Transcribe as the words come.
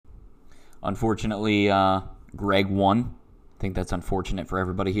Unfortunately, Greg won. I think that's unfortunate for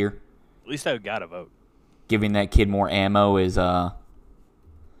everybody here. At least I got a vote. Giving that kid more ammo is a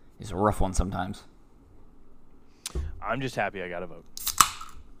rough one sometimes. I'm just happy I got a vote.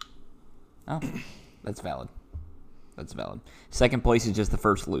 Oh, that's valid. That's valid. Second place is just the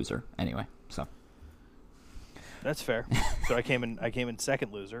first loser. Anyway, so that's fair. So I came in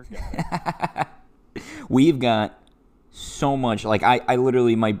second loser. Got it. We've got so much. Like I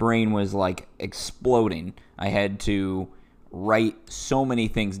literally, my brain was like exploding. I had to write so many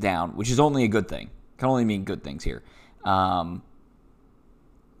things down, which is only a good thing. Can only mean good things here. Where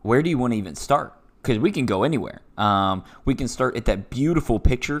do you want to even start? Because we can go anywhere. We can start at that beautiful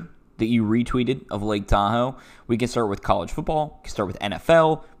picture that you retweeted of Lake Tahoe. We can start with college football. We can start with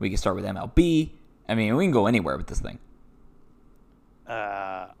NFL. We can start with MLB. I mean, we can go anywhere with this thing.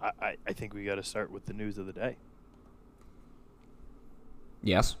 I think we got to start with the news of the day.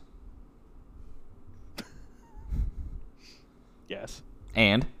 Yes. Yes.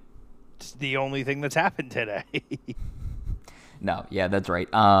 And? It's the only thing that's happened today. No, yeah, that's right.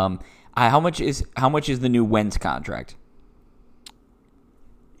 How much is the new Wentz contract?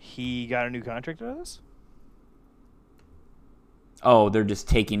 He got a new contract out of this? Oh, they're just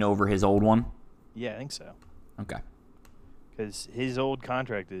taking over his old one? Yeah, I think so. Okay. Because his old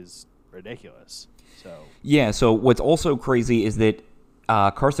contract is ridiculous. So yeah, so what's also crazy is that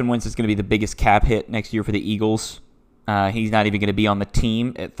Carson Wentz is going to be the biggest cap hit next year for the Eagles. He's not even going to be on the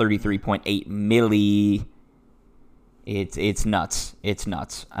team at $33.8 million. It's nuts. It's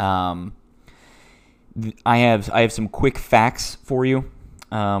nuts. I have some quick facts for you.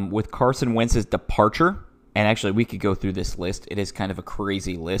 With Carson Wentz's departure, and actually we could go through this list. It is kind of a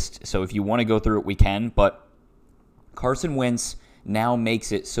crazy list. So if you want to go through it, we can. But Carson Wentz now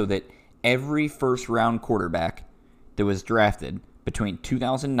makes it so that every first-round quarterback that was drafted between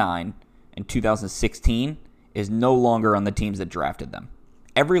 2009 and 2016 is no longer on the teams that drafted them.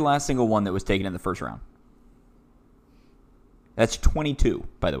 Every last single one that was taken in the first round. That's 22,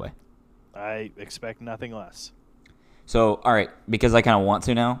 by the way. I expect nothing less. So, all right, because I kind of want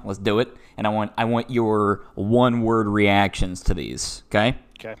to now, let's do it. And I want your one-word reactions to these, okay?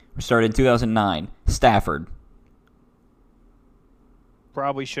 Okay. We started in 2009. Stafford.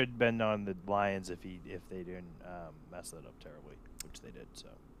 Probably should have been on the Lions if they didn't mess that up terribly, which they did. So.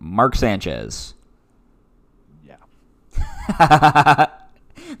 Mark Sanchez. Yeah.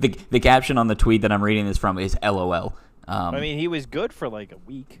 The caption on the tweet that I'm reading this from is LOL. I mean, he was good for like a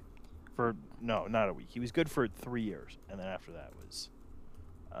week. No, not a week. He was good for 3 years, and then after that was,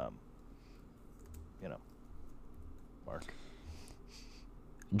 Mark.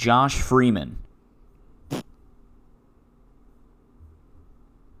 Josh Freeman.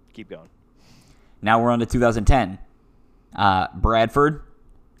 Keep going. Now we're on to 2010. Bradford.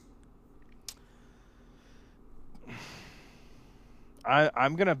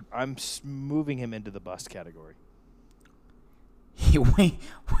 I'm moving him into the bust category. Wait,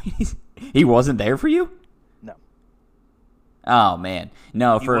 he wasn't there for you? No. Oh man,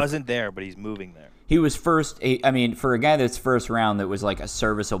 no. He wasn't there, but he's moving there. He was first. I mean, for a guy that's first round, that was like a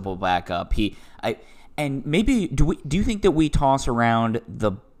serviceable backup. And maybe do you think that we toss around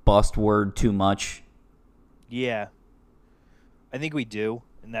the bust word too much? Yeah, I think we do,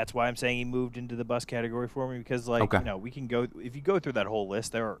 and that's why I'm saying he moved into the bust category for me because, like, okay. we can go if you go through that whole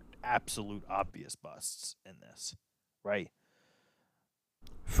list, there are absolute obvious busts in this, right?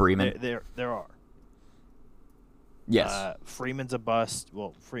 Freeman. There are. Yes. Freeman's a bust.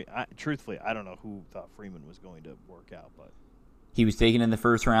 Well, truthfully, I don't know who thought Freeman was going to work out, but he was taken in the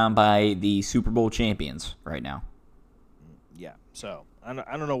first round by the Super Bowl champions right now. Yeah. So I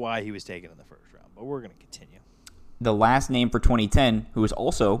don't know why he was taken in the first round, but we're going to continue. The last name for 2010, who is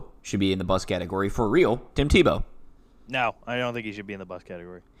also should be in the bust category for real, Tim Tebow. No, I don't think he should be in the bust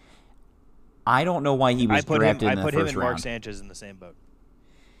category. I don't know why he was drafted in the first round. I put him and Mark Sanchez in the same boat.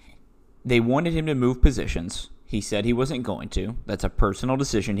 They wanted him to move positions. He said he wasn't going to. That's a personal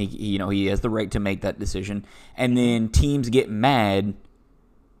decision. He has the right to make that decision. And then teams get mad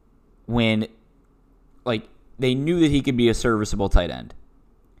when, like, they knew that he could be a serviceable tight end.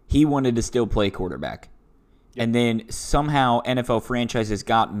 He wanted to still play quarterback. Yep. And then somehow NFL franchises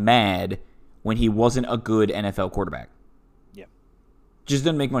got mad when he wasn't a good NFL quarterback. Yeah. Just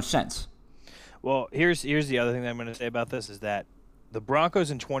doesn't make much sense. Well, here's the other thing that I'm going to say about this is that the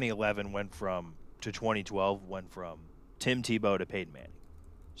Broncos in 2011 to 2012 went from Tim Tebow to Peyton Manning.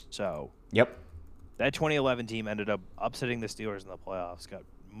 So, yep. That 2011 team ended up upsetting the Steelers in the playoffs, got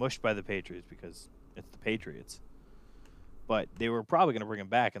mushed by the Patriots because it's the Patriots. But they were probably going to bring him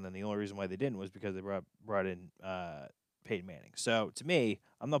back, and then the only reason why they didn't was because they brought in Peyton Manning. So to me,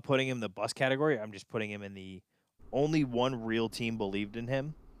 I'm not putting him in the bust category. I'm just putting him in the only one real team believed in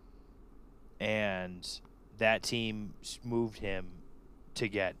him, and that team moved him to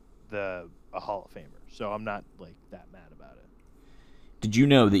get a Hall of Famer. So I'm not like that mad about it. Did you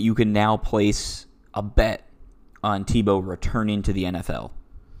know that you can now place a bet on Tebow returning to the NFL?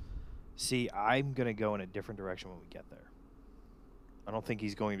 See, I'm going to go in a different direction when we get there. I don't think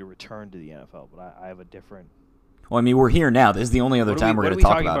he's going to return to the NFL, but I have a different... Well, I mean, we're here now. This is the only other time we're going to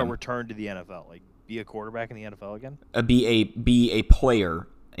talk about him. What are we talking about return to the NFL? Like, be a quarterback in the NFL again? Be a player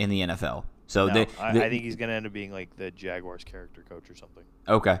in the NFL. So no, I think he's going to end up being like the Jaguars character coach or something.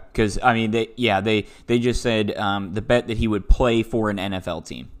 Okay, because, I mean, they just said the bet that he would play for an NFL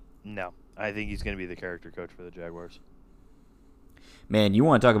team. No, I think he's going to be the character coach for the Jaguars. Man, you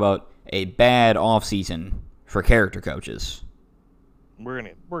want to talk about a bad offseason for character coaches. We're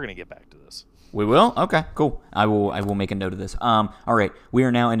gonna get back to this. We will? Okay, cool. I will make a note of this. All right, we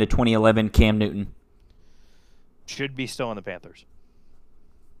are now into 2011. Cam Newton should be still on the Panthers.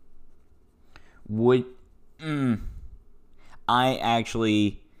 I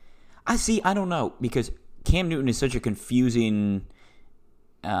don't know, because Cam Newton is such a confusing.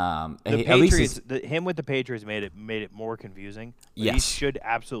 The Patriots, him with the Patriots made it more confusing. Yes, he should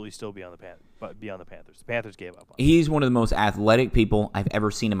absolutely still be on the Panthers. The Panthers gave up on him. He's one of the most athletic people I've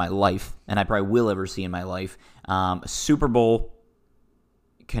ever seen in my life, and I probably will ever see in my life. Super Bowl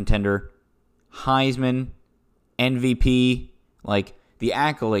contender, Heisman, MVP, like the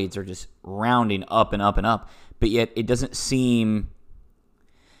accolades are just rounding up and up and up. But yet it doesn't seem.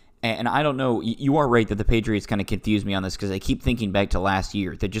 And I don't know, you are right that the Patriots kind of confused me on this, because I keep thinking back to last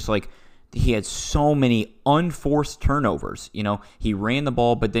year that just like he had so many unforced turnovers. You know, he ran the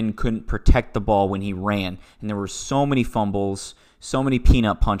ball but then couldn't protect the ball when he ran, and there were so many fumbles, so many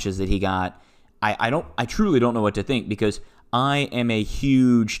peanut punches that he got. I truly don't know what to think, because I am a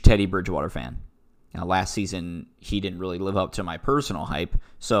huge Teddy Bridgewater fan. Now, last season he didn't really live up to my personal hype,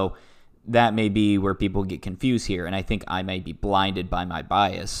 so that may be where people get confused here, and I think I may be blinded by my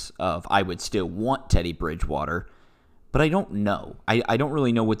bias of I would still want Teddy Bridgewater, but I don't know. I don't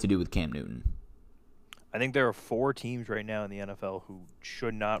really know what to do with Cam Newton. I think there are 4 teams right now in the NFL who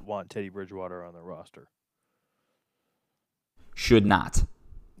should not want Teddy Bridgewater on their roster. Should not.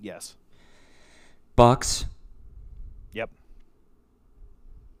 Yes. Bucks. Yep.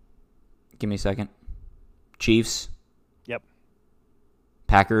 Give me a second. Chiefs. Yep.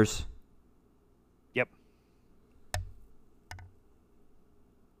 Packers. Yep.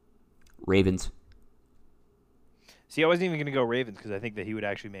 Ravens. See, I wasn't even going to go Ravens because I think that he would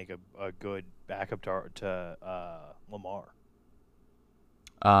actually make a good backup to Lamar.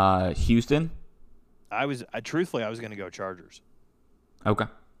 Houston? Truthfully, I was going to go Chargers. Okay.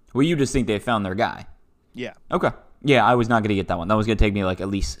 Well, you just think they found their guy. Yeah. Okay. Yeah, I was not going to get that one. That was going to take me like at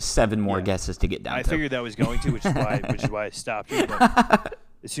least 7 more guesses to get down I to. figured that was going to, which is why I stopped you. But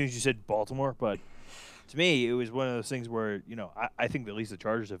as soon as you said Baltimore, but to me, it was one of those things where, you know, I think at least the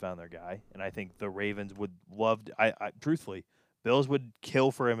Chargers have found their guy, and I think the Ravens would love truthfully, Bills would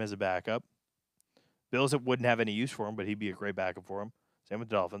kill for him as a backup. Bills wouldn't have any use for him, but he'd be a great backup for him. Same with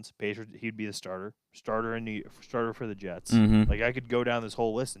Dolphins. Patriots, he'd be the starter for the Jets. Mm-hmm. Like, I could go down this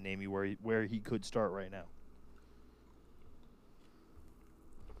whole list and name you where he could start right now.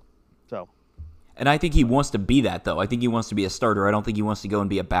 So, and I think he wants to be that, though. I think he wants to be a starter. I don't think he wants to go and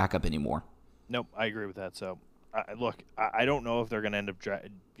be a backup anymore. Nope, I agree with that. So, I don't know if they're going to end up,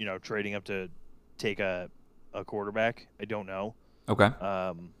 trading up to take a quarterback. I don't know. Okay.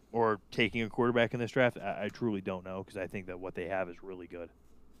 Or taking a quarterback in this draft. I truly don't know, because I think that what they have is really good.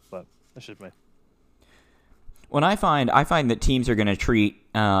 But that's just me. When I find that teams are going to treat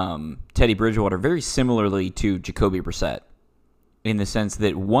Teddy Bridgewater very similarly to Jacoby Brissett, in the sense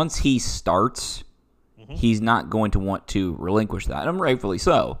that once he starts, he's not going to want to relinquish that, and rightfully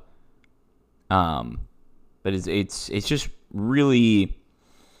so. But it's just really,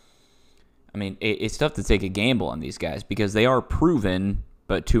 I mean, it's tough to take a gamble on these guys because they are proven,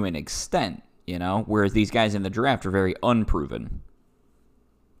 but to an extent, you know, whereas these guys in the draft are very unproven.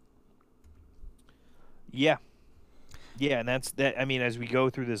 Yeah. Yeah, and that's that. I mean, as we go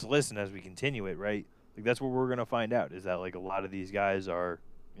through this list and as we continue it, right? Like, that's what we're going to find out, is that, like, a lot of these guys are,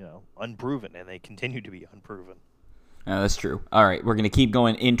 you know, unproven, and they continue to be unproven. That's true. All right, we're going to keep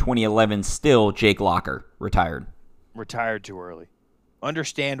going. In 2011, still Jake Locker, retired. Retired too early.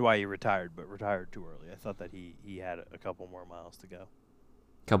 Understand why he retired, but retired too early. I thought that he had a couple more miles to go.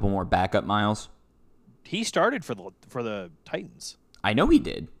 Couple more backup miles? He started for the Titans. I know he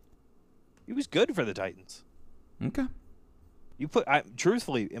did. He was good for the Titans. Okay.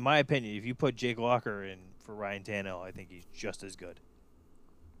 Truthfully, in my opinion, if you put Jake Locker in for Ryan Tannehill, I think he's just as good.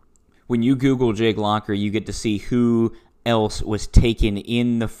 When you Google Jake Locker, you get to see who else was taken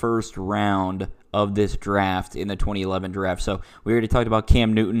in the first round of this draft, in the 2011 draft. So we already talked about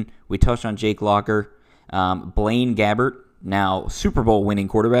Cam Newton. We touched on Jake Locker. Blaine Gabbert, now Super Bowl winning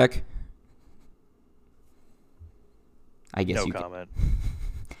quarterback. I guess no comment.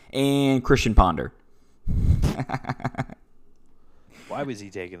 And Christian Ponder. Why was he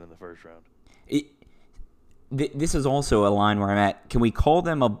taken in the first round? This is also a line where I'm at. Can we call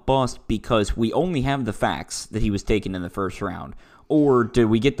them a bust because we only have the facts that he was taken in the first round? Or did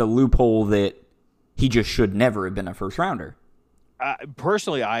we get the loophole that he just should never have been a first rounder?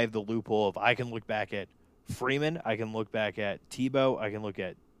 Personally, I have the loophole of I can look back at Freeman, I can look back at Tebow, I can look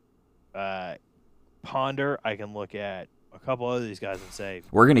at Ponder, I can look at a couple other of these guys and say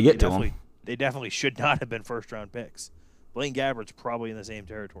we're going to get to them. They definitely should not have been first round picks. Blaine Gabbert's probably in the same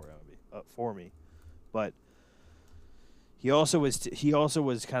territory for me, but he also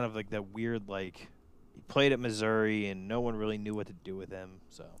was kind of like that weird, like, he played at Missouri and no one really knew what to do with him.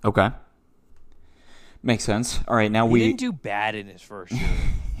 So okay, makes sense. All right, now he didn't do bad in his first year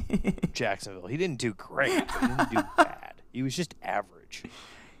in Jacksonville. He didn't do great, but he didn't do bad. He was just average.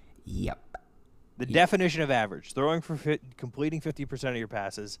 Yep. The definition of average: completing 50% of your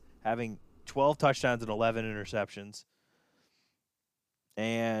passes, having 12 touchdowns and 11 interceptions,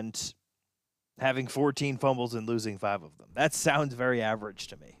 and having 14 fumbles and losing 5 of them. That sounds very average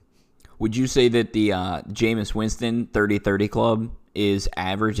to me. Would you say that the Jameis Winston 30-30 club is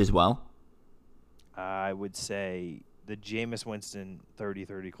average as well? I would say the Jameis Winston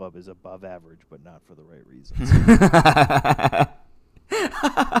 30-30 club is above average, but not for the right reasons.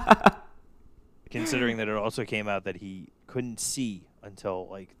 Considering that it also came out that he couldn't see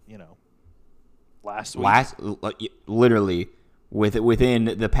until, last week. Literally,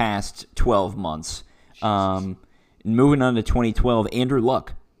 within the past 12 months. Moving on to 2012, Andrew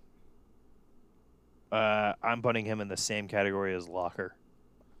Luck. I'm putting him in the same category as Locker.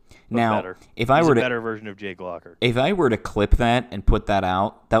 Now, better. He's a better version of Jake Locker. If I were to clip that and put that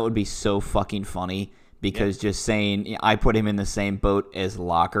out, that would be so fucking funny. Because just saying I put him in the same boat as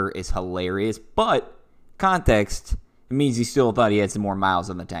Locker is hilarious. But context, it means he still thought he had some more miles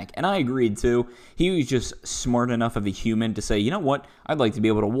on the tank. And I agreed too. He was just smart enough of a human to say, you know what? I'd like to be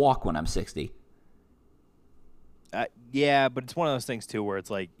able to walk when I'm 60. Yeah, but it's one of those things too where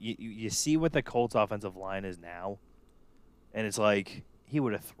it's like you see what the Colts offensive line is now. And it's like he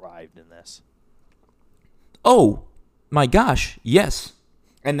would have thrived in this. Oh, my gosh, yes.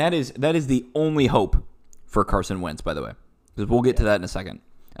 And that is the only hope for Carson Wentz, by the way. Because we'll get to that in a second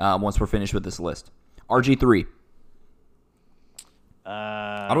once we're finished with this list. RG3.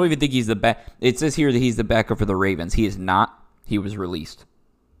 I don't even think he's the back. It says here that he's the backup for the Ravens. He is not. He was released.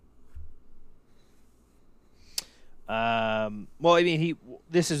 Well, I mean,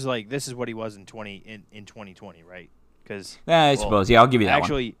 this is what he was in 2020, right? Because I suppose. Yeah, I'll give you that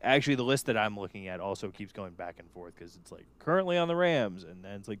one. Actually, the list that I'm looking at also keeps going back and forth because it's like currently on the Rams and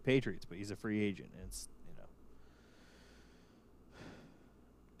then it's like Patriots, but he's a free agent. And it's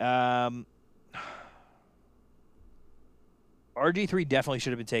RG3 definitely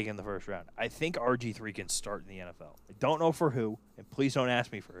should have been taken in the first round. I think RG3 can start in the NFL. I don't know for who, and please don't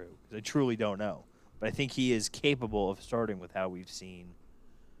ask me for who because I truly don't know. But I think he is capable of starting with how we've seen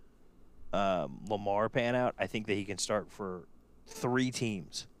Lamar pan out. I think that he can start for 3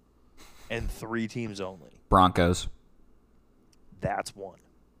 teams and 3 teams only. Broncos. That's one.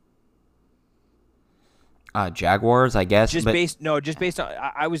 Jaguars, I guess. Just based on.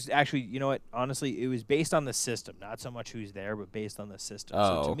 I was actually, you know what? Honestly, it was based on the system, not so much who's there, but based on the system.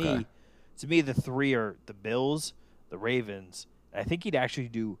 Oh, so to me, the 3 are the Bills, the Ravens. I think he'd actually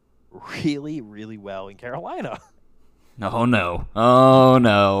do really, really well in Carolina. Oh no! Oh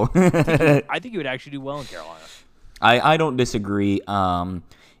no! I think he would actually do well in Carolina. I don't disagree. And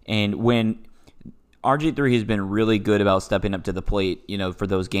when RG3 has been really good about stepping up to the plate, for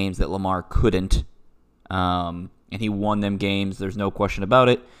those games that Lamar couldn't, and he won them games. There's no question about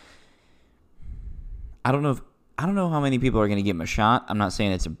it. I don't know how many people are going to give him a shot. I'm not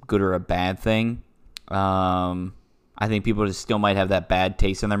saying it's a good or a bad thing. I think people just still might have that bad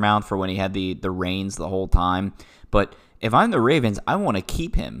taste in their mouth for when he had the reins the whole time. But if I'm the Ravens, I want to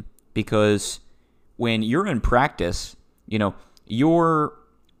keep him because when you're in practice,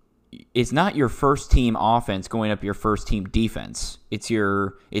 it's not your first team offense going up your first team defense. It's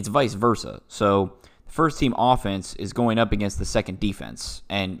vice versa. So the first team offense is going up against the second defense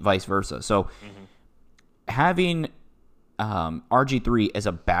and vice versa. So having RG3 as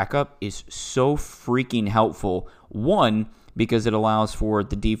a backup is so freaking helpful. One, because it allows for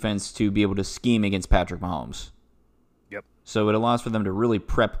the defense to be able to scheme against Patrick Mahomes. Yep. So it allows for them to really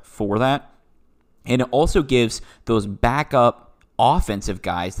prep for that. And it also gives those backup offensive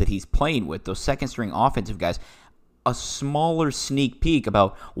guys that he's playing with, those second-string offensive guys, a smaller sneak peek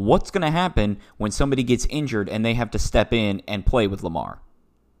about what's going to happen when somebody gets injured and they have to step in and play with Lamar.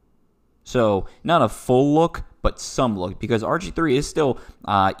 So not a full look, but some look, because RG3 is still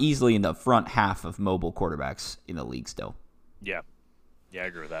easily in the front half of mobile quarterbacks in the league still. Yeah. Yeah, I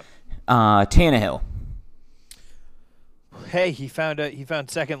agree with that. Tannehill. Hey, he found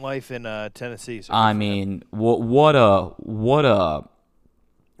second life in Tennessee. So I mean, what a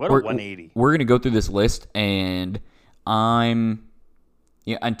 180. We're gonna go through this list, and until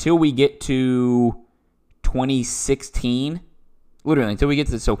we get to 2016, literally until we get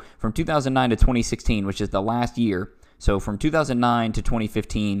to this, so from 2009 to 2016, which is the last year. So from 2009 to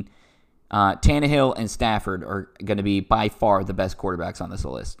 2015, Tannehill and Stafford are going to be by far the best quarterbacks on this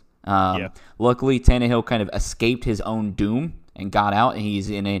list. Luckily, Tannehill kind of escaped his own doom and got out, and he's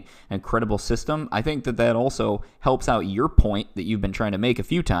in an incredible system. I think that also helps out your point that you've been trying to make a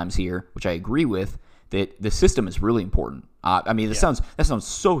few times here, which I agree with, that the system is really important. I mean, that sounds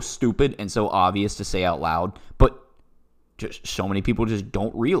so stupid and so obvious to say out loud, but just so many people just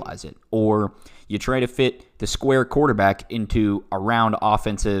don't realize it. Or you try to fit the square quarterback into a round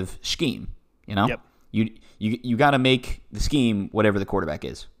offensive scheme. You know, you got to make the scheme whatever the quarterback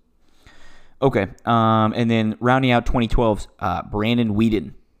is. Okay, and then rounding out 2012's Brandon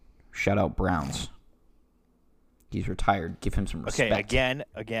Weeden. Shout out Browns. He's retired. Give him some respect. Okay,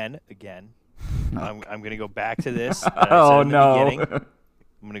 again. I'm going to go back to this. Oh, no. I'm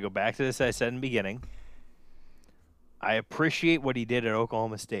going to go back to this that I said in the beginning. I appreciate what he did at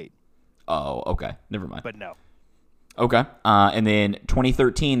Oklahoma State. Oh, okay. Never mind. But no. Okay. And then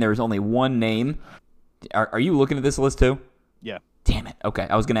 2013, there was only one name. Are you looking at this list too? Yeah. Damn it. Okay.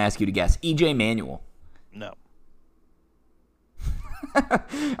 I was going to ask you to guess. EJ Manuel. No.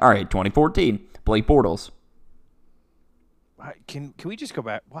 All right. 2014, Blake Bortles. Can we just go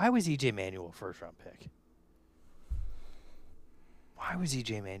back? Why was EJ Manuel a first-round pick?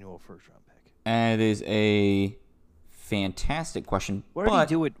 That is a fantastic question. What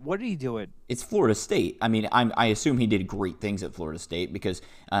did he do it? It's Florida State. I mean, I assume he did great things at Florida State because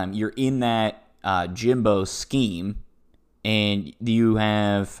you're in that Jimbo scheme, and you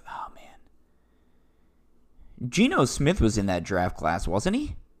have Geno Smith was in that draft class, wasn't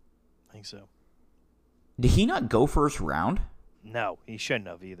he? I think so. Did he not go first round? No, he shouldn't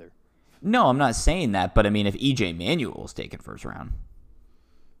have either. No, I'm not saying that, but I mean, if EJ Manuel was taken first round.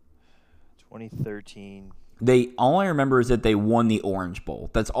 2013. All I remember is that they won the Orange Bowl.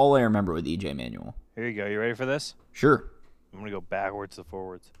 That's all I remember with EJ Manuel. Here you go. You ready for this? Sure. I'm going to go backwards to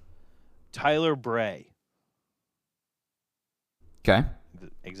forwards. Tyler Bray. Okay.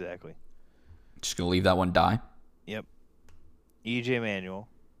 Exactly. Just going to leave that one die. Yep. EJ Manuel.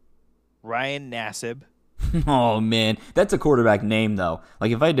 Ryan Nassib. Oh, man. That's a quarterback name, though.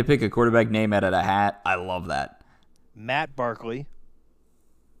 Like, if I had to pick a quarterback name out of a hat, I love that. Matt Barkley.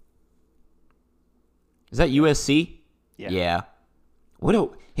 Is that USC? Yeah.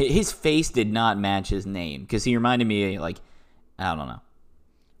 His face did not match his name because he reminded me, like, I don't know.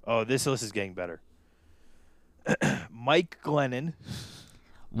 Oh, this list is getting better. Mike Glennon.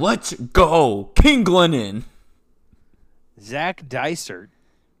 Let's go. King Glennon. Zach Dysert.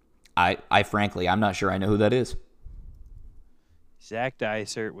 I frankly, I'm not sure I know who that is. Zach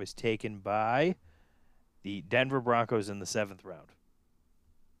Dysert was taken by the Denver Broncos in the 7th round.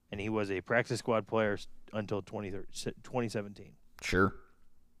 And he was a practice squad player until 2017. Sure.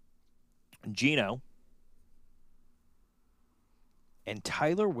 Geno and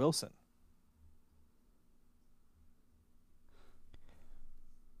Tyler Wilson.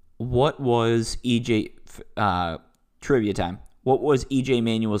 What was EJ trivia time? What was EJ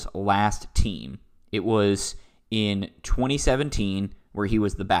Manuel's last team? It was in 2017 where he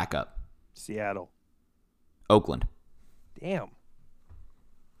was the backup. Seattle. Oakland. Damn.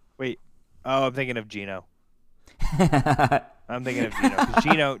 Wait. Oh, I'm thinking of Geno. I'm thinking of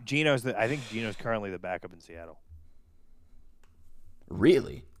Geno. 'Cause I think Geno's currently the backup in Seattle.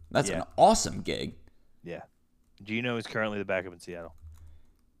 Really? That's an awesome gig. Yeah. Geno is currently the backup in Seattle.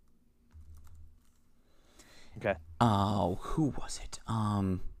 Okay. Oh, who was it?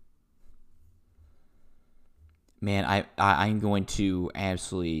 Man, I'm going to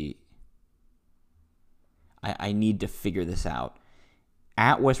absolutely. I need to figure this out.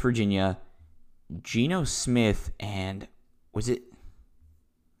 At West Virginia, Geno Smith and was it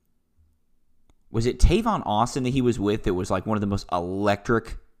Tavon Austin that he was with that was like one of the most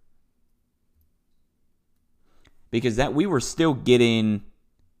electric? because that we were still getting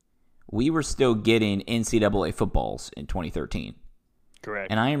NCAA footballs in 2013.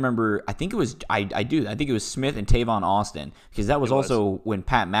 Correct. And I remember, I think it was Smith and Tavon Austin, because that was also when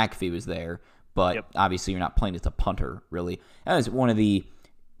Pat McAfee was there. But obviously, you're not playing as a punter, really. That was one of the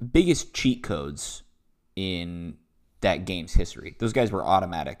biggest cheat codes in that game's history. Those guys were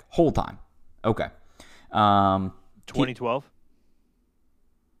automatic whole time. Okay. 2012?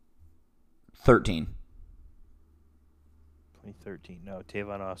 13. 2013. No,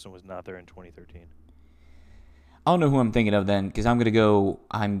 Tavon Austin was not there in 2013. I don't know who I'm thinking of then, because I'm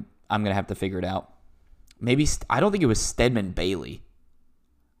gonna have to figure it out. Maybe I don't think it was Stedman Bailey.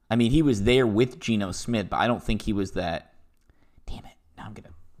 I mean, he was there with Geno Smith, but I don't think he was that. Damn it! Now I'm gonna.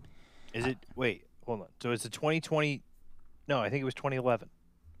 Is it? Wait, hold on. So it's a 2020. No, I think it was 2011.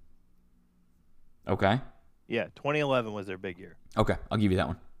 Okay. Yeah, 2011 was their big year. Okay, I'll give you that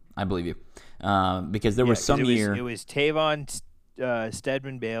one. I believe you, because there was some year. It was Tavon,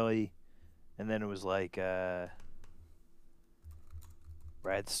 Stedman Bailey, and then it was like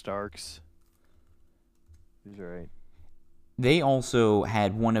Brad Starks. Who's right? They also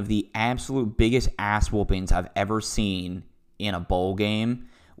had one of the absolute biggest ass whoopings I've ever seen in a bowl game,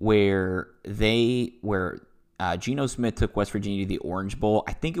 where Geno Smith took West Virginia to the Orange Bowl.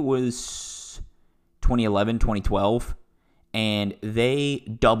 I think it was 2011, 2012, and they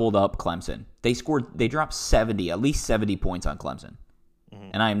doubled up Clemson. They dropped at least 70 points on Clemson.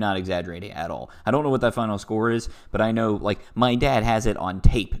 And I am not exaggerating at all. I don't know what that final score is, but I know, like, my dad has it on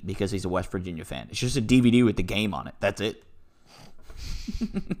tape because he's a West Virginia fan. It's just a DVD with the game on it. That's it.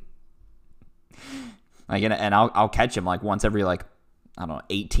 And I'll catch him like once every, like, I don't know,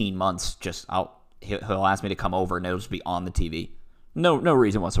 18 months. He'll ask me to come over and it'll just be on the TV. No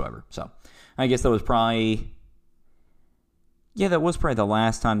reason whatsoever. So I guess that was probably the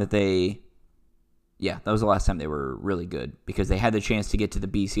last time that was the last time they were really good, because they had the chance to get to the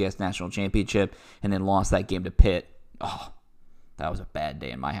BCS National Championship and then lost that game to Pitt. Oh, that was a bad day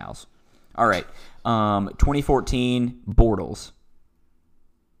in my house. All right. 2014, Bortles.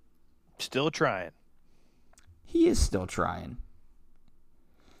 Still trying. He is still trying.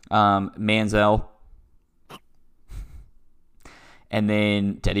 Manziel. And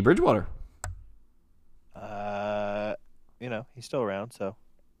then Teddy Bridgewater. He's still around, so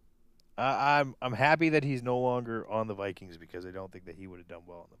I'm happy that he's no longer on the Vikings, because I don't think that he would have done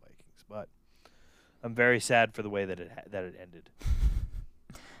well on the Vikings. But I'm very sad for the way that it ended.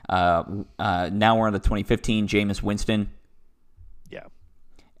 Now we're on the 2015, Jameis Winston. Yeah.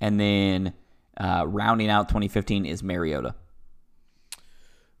 And then rounding out 2015 is Mariota.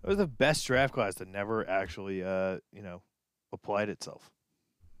 It was the best draft class that never actually, applied itself.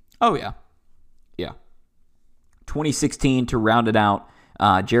 Oh, yeah. Yeah. 2016, to round it out,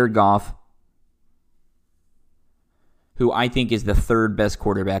 Jared Goff, who I think is the third best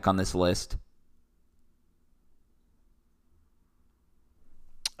quarterback on this list.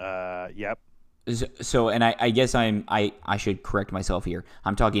 Yep. So, and I guess I should correct myself here.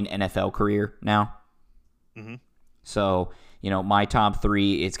 I'm talking NFL career now. Mm-hmm. So, my top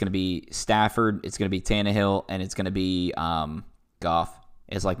three, it's going to be Stafford, it's going to be Tannehill, and it's going to be Goff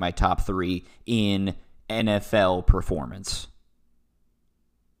is like my top three in NFL performance.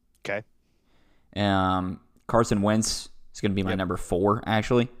 Okay. Carson Wentz is going to be my number 4,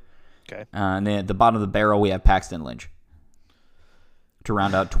 actually. Okay. And then at the bottom of the barrel, we have Paxton Lynch to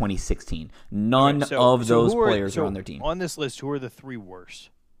round out 2016. None of those players are on their team. On this list, who are the 3 worst?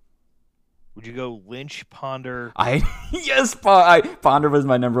 Would you go Lynch, Ponder? Yes, Ponder was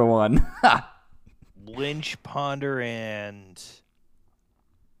my number 1. Lynch, Ponder, and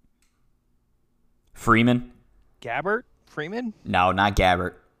Freeman. Gabbert? Freeman? No, not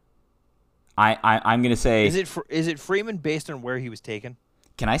Gabbert. I'm gonna say. Is it Freeman based on where he was taken?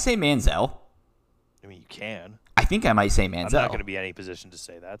 Can I say Manziel? I mean, you can. I think I might say Manziel. I'm not going to be in any position to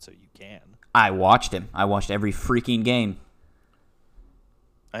say that, so you can. I watched him. I watched every freaking game.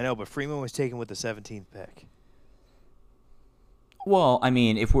 I know, but Freeman was taken with the 17th pick. Well, I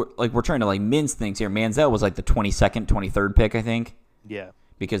mean, if we're trying to mince things here, Manziel was like the 22nd, 23rd pick, I think. Yeah.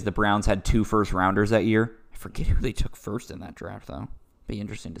 Because the Browns had 2 first-rounders that year. I forget who they took first in that draft, though. Be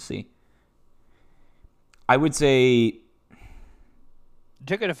interesting to see. I would say They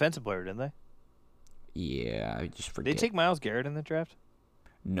took a defensive player, didn't they? Yeah, I just forget. Did they take Myles Garrett in the draft?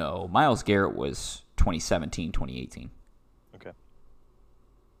 No, Myles Garrett was 2017, 2018. Okay.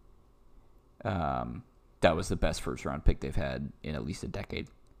 That was the best first-round pick they've had in at least a decade.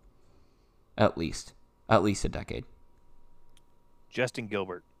 At least a decade. Justin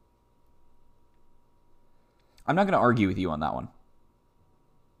Gilbert. I'm not going to argue with you on that one.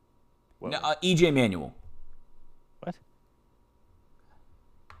 Well, No, EJ Manuel.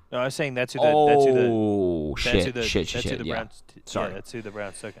 No, I was saying that's who the Yeah. Browns. Sorry. Yeah, that's who the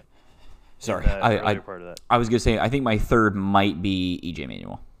Browns took. Sorry, Part of that. I was gonna say I think my third might be EJ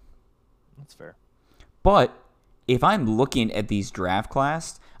Manuel. That's fair. But if I'm looking at these draft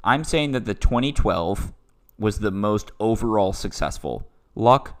class, I'm saying that the 2012 was the most overall successful.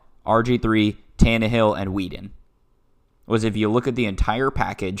 Luck, RG3, Tannehill, and Whedon was, if you look at the entire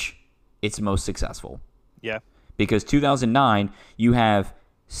package, it's most successful. Yeah. Because 2009, you have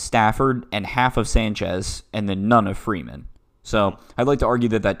Stafford and half of Sanchez and then none of Freeman. So I'd like to argue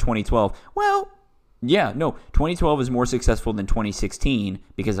that 2012, 2012 is more successful than 2016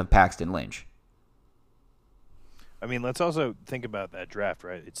 because of Paxton Lynch. I mean, let's also think about that draft,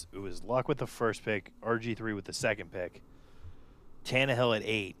 right? It was Luck with the first pick, RG3 with the second pick, Tannehill at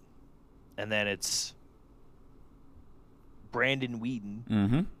 8, and then it's Brandon Whedon.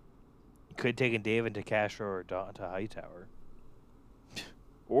 Mm-hmm. Could have taken David DeCastro or Donta Hightower.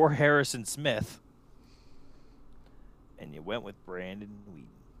 Or Harrison Smith. And you went with Brandon Whedon.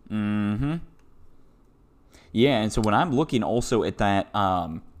 Mm-hmm. Yeah, and so when I'm looking also at that,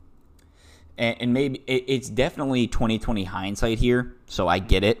 and maybe it's definitely 2020 hindsight here, so I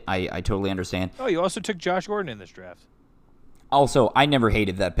get it. I totally understand. Oh, you also took Josh Gordon in this draft. Also, I never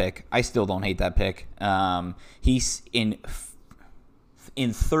hated that pick. I still don't hate that pick. He's in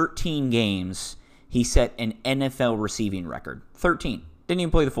 13 games, he set an NFL receiving record. 13. Didn't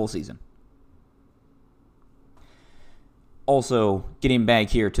even play the full season. Also, getting back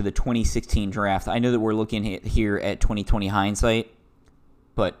here to the 2016 draft, I know that we're looking here at 2020 hindsight,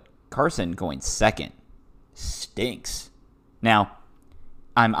 but Carson going second stinks. Now,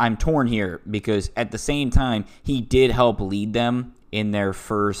 I'm torn here because at the same time, he did help lead them in their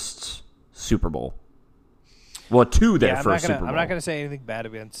first Super Bowl. Well, to their first Super Bowl. I'm not going to say anything bad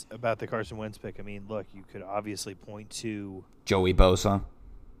about the Carson Wentz pick. I mean, look, you could obviously point to Joey Bosa.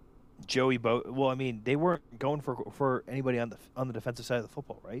 Well, I mean, they weren't going for anybody on the defensive side of the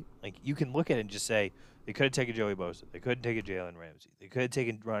football, right? Like, you can look at it and just say they could have taken Joey Bosa, they could have taken Jalen Ramsey, they could have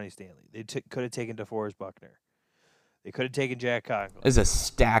taken Ronnie Stanley, they could have taken DeForest Buckner, they could have taken Jack Conklin. This is a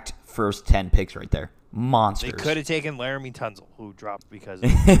stacked first 10 picks right there. Monsters. They could have taken Laramie Tunsil, who dropped because of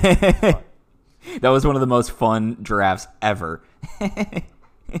that was one of the most fun drafts ever.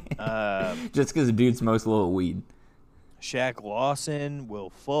 Just because the dude smokes a little weed. Shaq Lawson, Will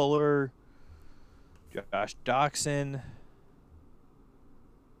Fuller, Josh Doxson,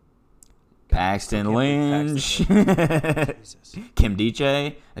 Paxton Lynch, Jesus. Kim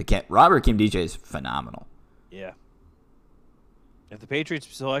Diche. Robert Kim Diche is phenomenal. Yeah. If the Patriots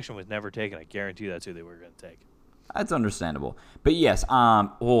selection was never taken, I guarantee that's who they were going to take. That's understandable. But yes,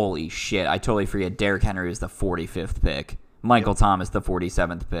 holy shit, I totally forget. Derrick Henry was the 45th pick. Michael Thomas, the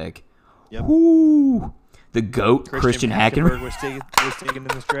 47th pick. Yep. Woo! The GOAT, Christian Hackenberg. was taken in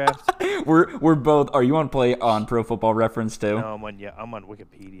this draft. We're both. Are you on play on Pro Football Reference too? No, I'm on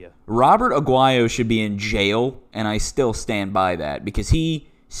Wikipedia. Robert Aguayo should be in jail, and I still stand by that because he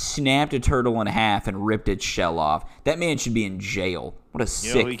snapped a turtle in half and ripped its shell off. That man should be in jail. What a sick.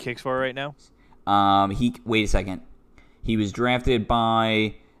 You know who he kicks for right now? Wait a second. He was drafted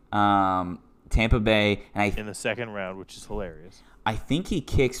by Tampa Bay, and in the second round, which is hilarious. I think he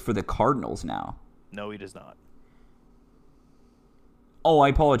kicks for the Cardinals now. No, he does not. Oh, I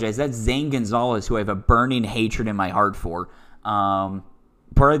apologize. That's Zane Gonzalez, who I have a burning hatred in my heart for.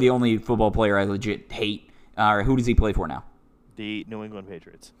 Probably the only football player I legit hate. Who does he play for now? The New England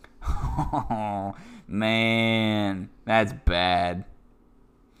Patriots. Oh, man. That's bad.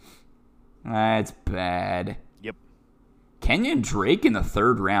 That's bad. Yep. Kenyon Drake in the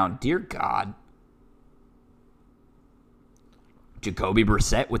third round. Dear God. Jacoby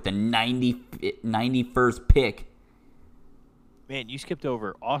Brissett with the 91st pick. Man, you skipped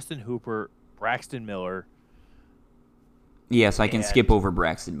over Austin Hooper, Braxton Miller. Yes, I can skip over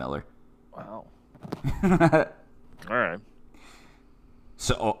Braxton Miller. Wow. All right.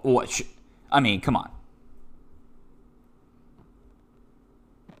 So, what? I mean, come on.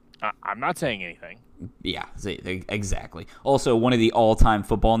 I'm not saying anything. Yeah, exactly. Also, one of the all-time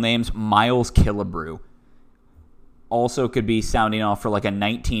football names, Miles Killebrew. Also could be sounding off for like a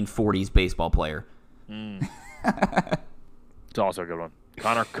 1940s baseball player. It's also a good one.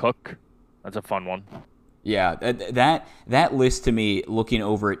 Connor Cook. That's a fun one. Yeah, that list to me, looking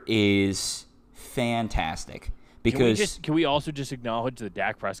over it, is fantastic. Because can we also just acknowledge that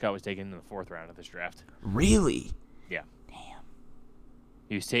Dak Prescott was taken in the fourth round of this draft? Really? Yeah. Damn.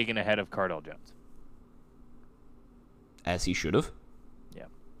 He was taken ahead of Cardell Jones. As he should have. Yeah.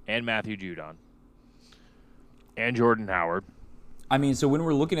 And Matthew Judon. And Jordan Howard. I mean, so when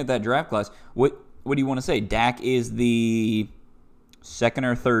we're looking at that draft class, what do you want to say? Dak is the Second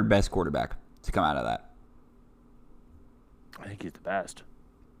or third best quarterback to come out of that. I think he's the best.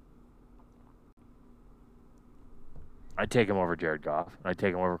 I'd take him over Jared Goff. I'd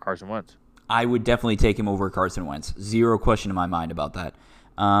take him over Carson Wentz. I would definitely take him over Carson Wentz. Zero question in my mind about that.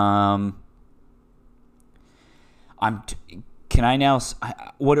 Can I now?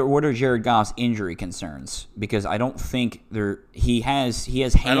 What are Jared Goff's injury concerns? Because I don't think he has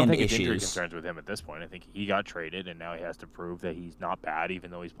hand I don't think issues. it's injury concerns with him at this point. I think he got traded, and now he has to prove that he's not bad,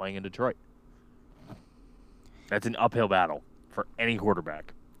 even though he's playing in Detroit. That's an uphill battle for any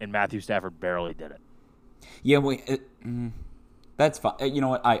quarterback, and Matthew Stafford barely did it. Yeah, that's fine. You know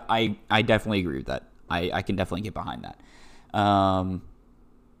what? I definitely agree with that. I can definitely get behind that.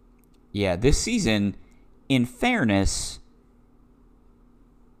 Yeah, this season, in fairness,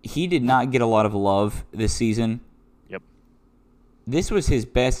 he did not get a lot of love this season. Yep. This was his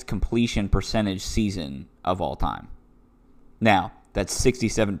best completion percentage season of all time. Now, that's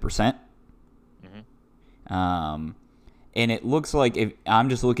 67%. Mm-hmm. And it looks like, if I'm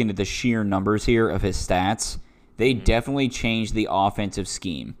just looking at the sheer numbers here of his stats, they definitely changed the offensive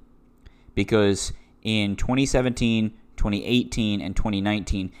scheme. Because in 2017, 2018, and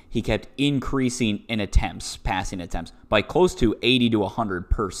 2019, he kept increasing in attempts, passing attempts, by close to 80 to 100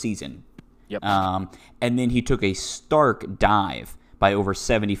 per season. Yep. And then he took a stark dive by over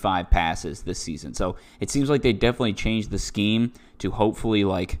 75 passes this season. So it seems like they definitely changed the scheme to hopefully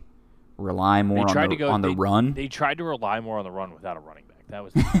rely more on the run. They tried to rely more on the run without a running back. That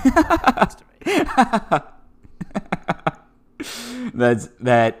was to me.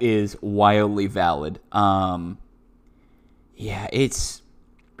 That is wildly valid. Yeah, it's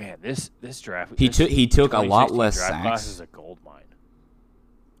man. This draft. He took a lot less draft sacks. Class is a gold mine.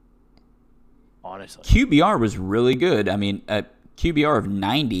 Honestly, QBR was really good. I mean, a QBR of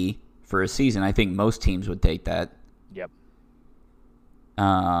 90 for a season. I think most teams would take that. Yep.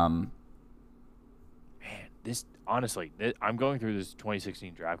 Man, this honestly, I'm going through this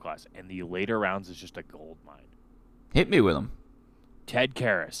 2016 draft class, and the later rounds is just a gold mine. Hit me with him. Ted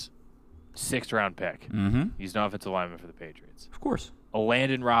Karras, 6th round pick. Mm-hmm. He's an offensive lineman for the Patriots. Of course.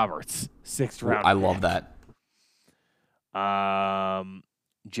 Landon Roberts, 6th round. I pick. love that.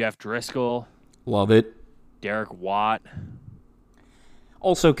 Jeff Driscoll. Love it. Derek Watt.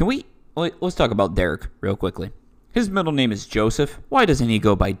 Also, let's talk about Derek real quickly. His middle name is Joseph. Why doesn't he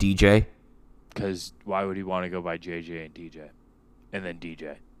go by DJ? Because why would he want to go by JJ and TJ, and then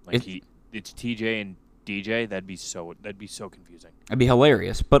DJ? It's TJ and DJ. That'd be so confusing. That'd be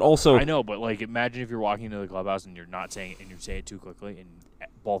hilarious. But also, I know, but imagine if you're walking into the clubhouse and you're not saying it, and you say it too quickly, and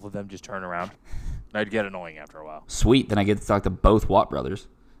both of them just turn around. That'd get annoying after a while. Sweet. Then I get to talk to both Watt brothers.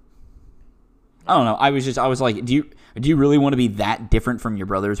 I don't know. I was like, do you really want to be that different from your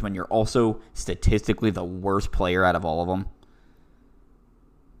brothers when you're also statistically the worst player out of all of them?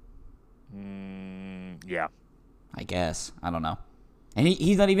 Yeah. I guess. I don't know. And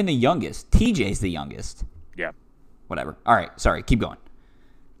he's not even the youngest. TJ's the youngest. Yeah. Whatever. All right. Sorry. Keep going.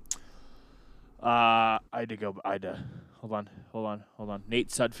 Hold on. Nate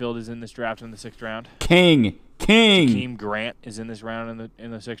Sudfeld is in this draft in the 6th round. King. Jakeem Grant is in this round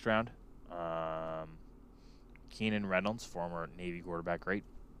in the 6th round. Keenan Reynolds, former Navy quarterback, great.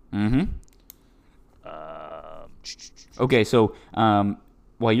 Mm-hmm. Okay, so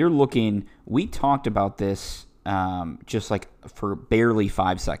while you're looking, we talked about this just for barely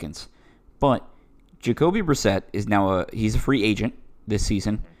 5 seconds. But Jacoby Brissett is now he's a free agent this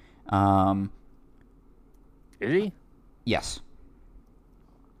season. Is he? Yes.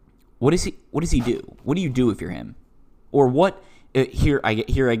 What does he do? What do you do if you're him? Or what?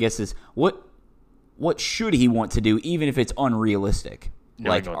 I guess is what should he want to do, even if it's unrealistic?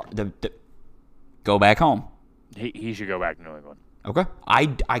 Go back home. He should go back to New England. Okay,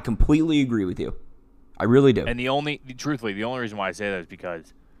 I completely agree with you. I really do. And the only reason why I say that is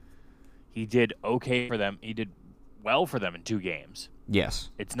because he did okay for them. He did well for them in 2 games. Yes.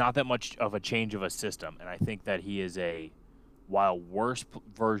 It's not that much of a change of a system, and I think that he is while worse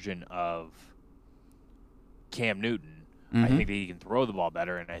version of Cam Newton. Mm-hmm. I think that he can throw the ball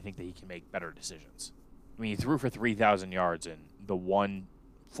better, and I think that he can make better decisions. I mean, he threw for 3,000 yards in the one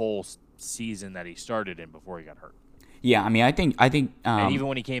full season that he started in before he got hurt. Yeah, I mean, I think. And even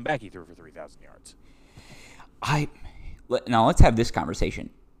when he came back, he threw for 3,000 yards. Now let's have this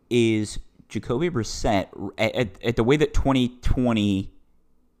conversation. Is Jacoby Brissett at the way that 2020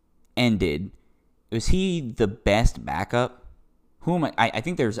 ended? Was he the best backup? Who am I? I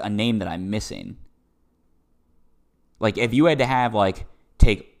think there's a name that I'm missing. If you had to have,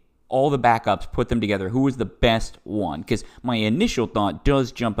 take all the backups, put them together, who was the best one? Because my initial thought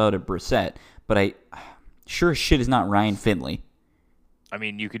does jump out at Brissett, but sure as shit is not Ryan Finley. I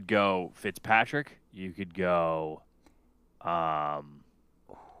mean, you could go Fitzpatrick. You could go.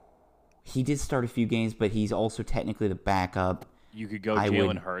 He did start a few games, but he's also technically the backup. You could go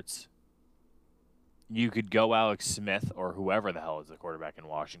Jalen Hurts. You could go Alex Smith or whoever the hell is the quarterback in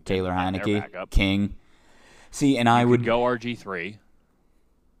Washington. Taylor Heineke, King. See, and I would go RG3.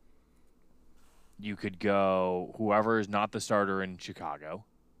 You could go whoever is not the starter in Chicago.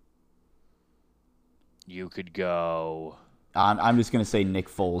 You could go. I'm just going to say Nick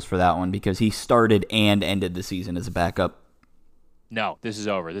Foles for that one because he started and ended the season as a backup. No, this is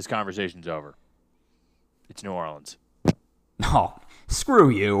over. This conversation's over. It's New Orleans. Oh, screw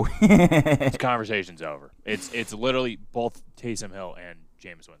you. This conversation's over. It's literally both Taysom Hill and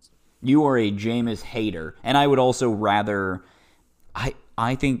Jameis Winston. You are a Jameis hater. And I would also rather...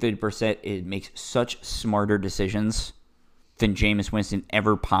 I think that Brissett makes such smarter decisions than Jameis Winston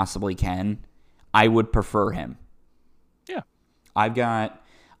ever possibly can. I would prefer him. Yeah. I've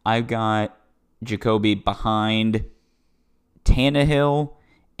got Jacoby behind Tannehill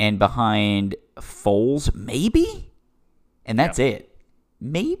and behind Foles, maybe? And that's it.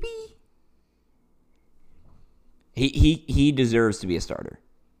 Maybe? He deserves to be a starter.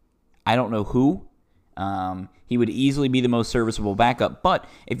 I don't know who. He would easily be the most serviceable backup. But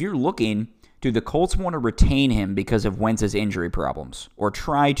if you're looking, do the Colts want to retain him because of Wentz's injury problems? Or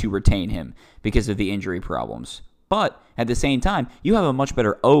try to retain him because of the injury problems? But at the same time, you have a much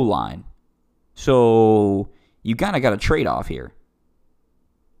better O-line. So you kind of got a trade-off here.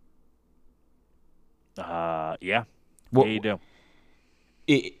 Yeah. Well, yeah, you do.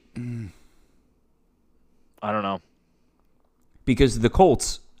 I don't know. Because the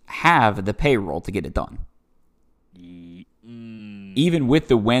Colts have the payroll to get it done. Even with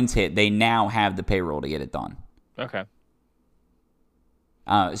the Wentz hit, they now have the payroll to get it done. Okay.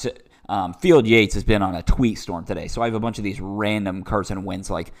 Field Yates has been on a tweet storm today, so I have a bunch of these random Carson Wentz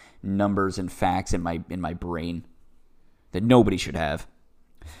like numbers and facts in my brain that nobody should have.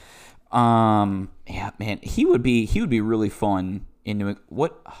 Yeah, man, he would be really fun in New England.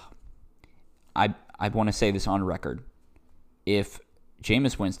 What I want to say this on record. If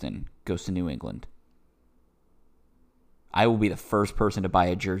Jameis Winston goes to New England, I will be the first person to buy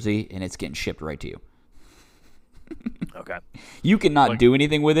a jersey, and it's getting shipped right to you. Okay. You cannot do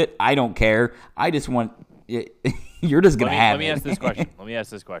anything with it. I don't care. I just want it. You're just going to have it. Let me ask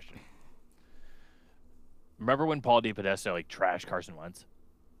this question. Remember when Paul DePodesta trashed Carson Wentz?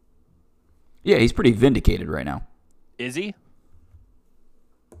 Yeah, he's pretty vindicated right now. Is he?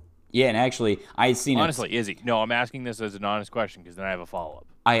 Yeah, and actually, I've seen Honestly, is he? No, I'm asking this as an honest question because then I have a follow-up.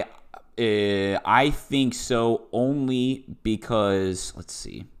 I think so only because, let's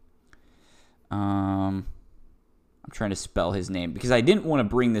see. I'm trying to spell his name because I didn't want to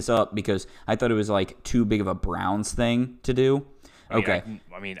bring this up because I thought it was too big of a Browns thing to do. Okay.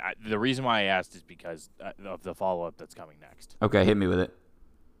 The reason why I asked is because of the follow-up that's coming next. Okay, hit me with it.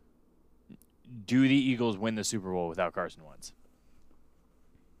 Do the Eagles win the Super Bowl without Carson Wentz?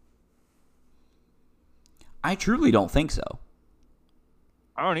 I truly don't think so.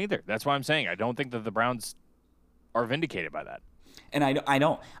 I don't either. That's why I'm saying I don't think that the Browns are vindicated by that. And I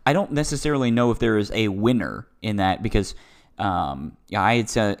don't necessarily know if there is a winner in that because I had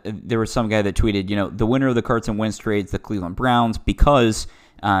said there was some guy that tweeted, the winner of the Carson Wentz trade is the Cleveland Browns because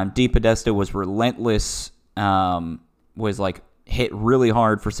DePodesta was relentless, was hit really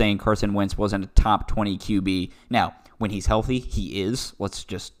hard for saying Carson Wentz wasn't a top 20 QB. Now, when he's healthy, he is. Let's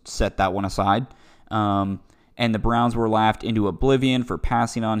just set that one aside. And the Browns were laughed into oblivion for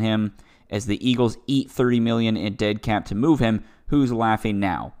passing on him as the Eagles eat $30 million in dead cap to move him. Who's laughing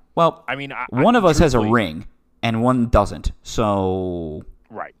now? Well, one of us has a ring and one doesn't. So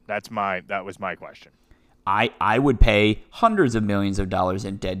right, that was my question. I would pay hundreds of millions of dollars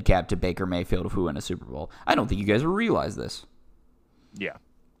in dead cap to Baker Mayfield if we win a Super Bowl. I don't think you guys realize this. Yeah.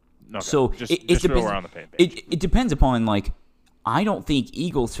 Okay. So it depends. We're on the same page. It depends upon I don't think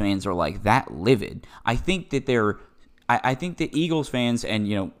Eagles fans are that livid. I think that I think that Eagles fans,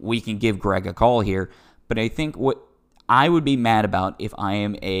 and we can give Greg a call here, but I think what I would be mad about if I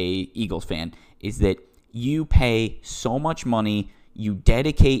am a Eagles fan is that you pay so much money, you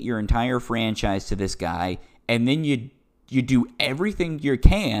dedicate your entire franchise to this guy, and then you do everything you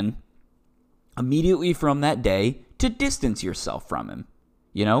can immediately from that day to distance yourself from him.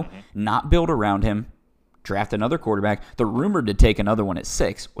 Not build around him. Draft another quarterback. They're rumored to take another one at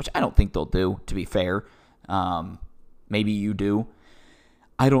 6, which I don't think they'll do, to be fair. Maybe you do.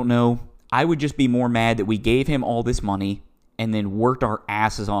 I don't know. I would just be more mad that we gave him all this money and then worked our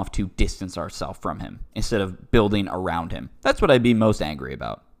asses off to distance ourselves from him instead of building around him. That's what I'd be most angry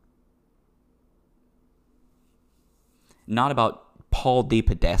about. Not about Paul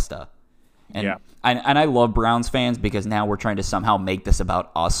DePodesta. And, Yeah. and I love Browns fans because now we're trying to somehow make this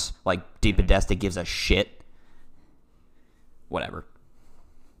about us. Like, DePodesta gives a shit. Whatever.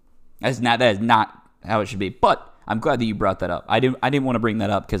 That is not how it should be. But I'm glad that you brought that up. I didn't want to bring that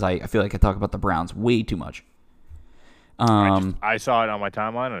up because I feel like I talk about the Browns way too much. I saw it on my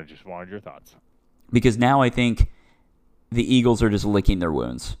timeline, and I just wanted your thoughts. Because now I think the Eagles are just licking their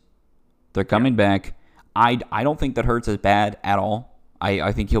wounds. They're coming back. I don't think that Hurts is bad at all.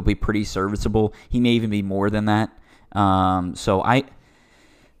 I think he'll be pretty serviceable. He may even be more than that. So I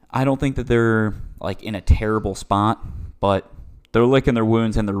don't think that they're like in a terrible spot, but they're licking their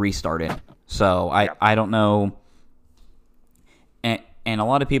wounds and they're restarting. So I don't know. And a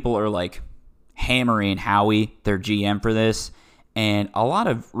lot of people are like hammering Howie, their GM, for this. And a lot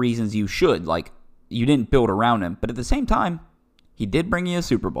of reasons you should. Like, you didn't build around him. But at the same time, he did bring you a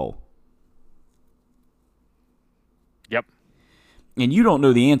Super Bowl. Yep. And you don't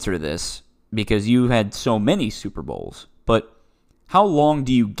know the answer to this because you had so many Super Bowls. But how long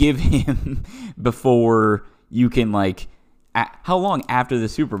do you give him before you can, like, how long after the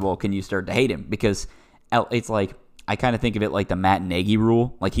Super Bowl can you start to hate him? Because it's like, I kind of think of it like the Matt Nagy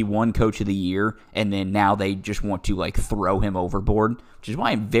rule. Like, he won Coach of the Year, and then now they just want to, like, throw him overboard, which is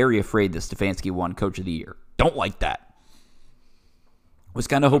why I'm very afraid that Stefanski won Coach of the Year. Don't like that. Was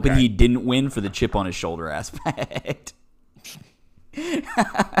kind of hoping he didn't win for the chip on his shoulder aspect.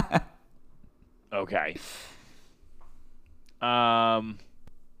 Okay. I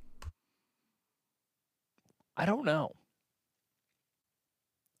don't know.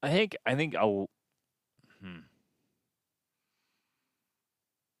 I think I'll.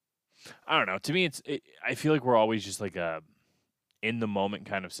 I don't know. To me, I feel like we're always just like a in the moment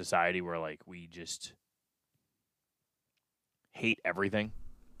kind of society where like we just hate everything.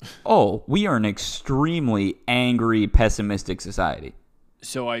 Oh, we are an extremely angry, pessimistic society.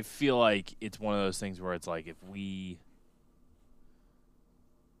 So I feel like it's one of those things where it's like if we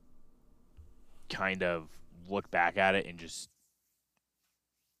kind of look back at it and just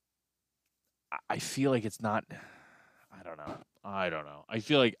I feel like it's not I don't know. I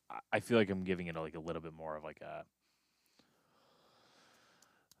feel like I'm giving it like a little bit more of like a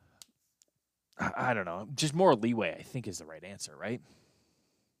I don't know. Just more leeway, I think, is the right answer, right?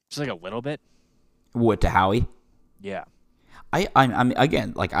 Just like a little bit. What, to Howie? Yeah. I'm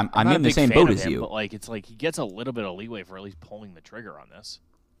again, like I'm not in a the big same fan boat of as him, you. But like it's like he gets a little bit of leeway for at least pulling the trigger on this.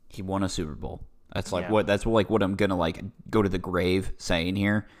 He won a Super Bowl. That's like Yeah. that's what I'm gonna like go to the grave saying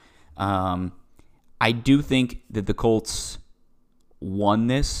here. I do think that the Colts won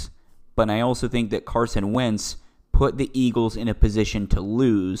this, but I also think that Carson Wentz put the Eagles in a position to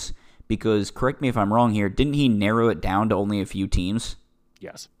lose because, correct me if I'm wrong here, didn't he narrow it down to only a few teams?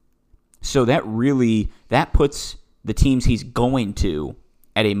 Yes. So that puts the teams he's going to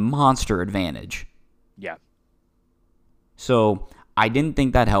at a monster advantage. Yeah. So I didn't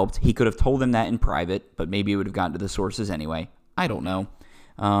think that helped. He could have told them that in private, but maybe it would have gotten to the sources anyway. I don't know.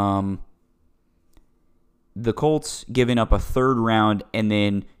 The Colts giving up a third round, and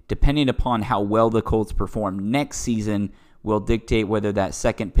then depending upon how well the Colts perform next season will dictate whether that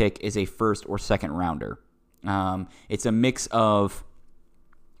second pick is a first or second rounder. It's a mix of,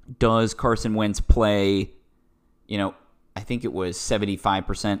 does Carson Wentz play, I think it was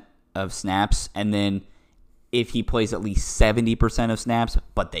 75% of snaps, and then if he plays at least 70% of snaps,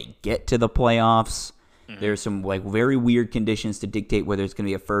 but they get to the playoffs, there's some like very weird conditions to dictate whether it's going to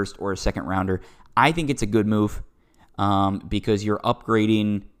be a first or a second rounder. I think it's a good move because you're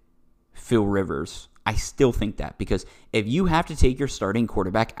upgrading Phil Rivers. I still think that because if you have to take your starting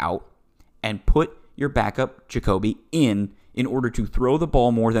quarterback out and put your backup Jacoby in order to throw the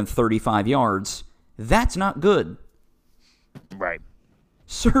ball more than 35 yards, that's not good. Right.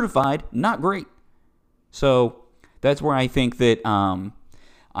 Certified, not great. So that's where I think that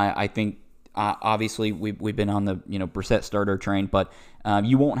I think obviously we've been on the Brissett starter train, but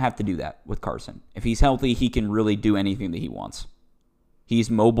you won't have to do that with Carson. If he's healthy, he can really do anything that he wants. He's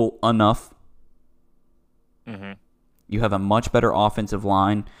mobile enough. Mm-hmm. You have a much better offensive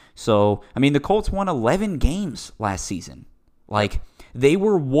line. So, I mean, the Colts won 11 games last season. Like, they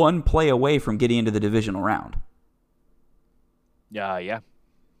were one play away from getting into the divisional round. Yeah.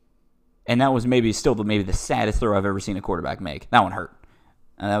 And that was maybe the saddest throw I've ever seen a quarterback make. That one hurt.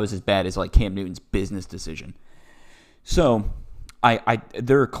 And that was as bad as like Cam Newton's business decision. So,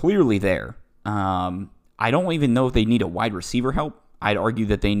 they're clearly there. I don't even know if they need a wide receiver help. I'd argue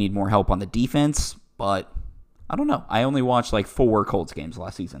that they need more help on the defense, but I don't know. I only watched like 4 Colts games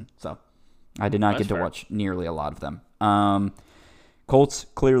last season, so I did not get to watch nearly a lot of them. Colts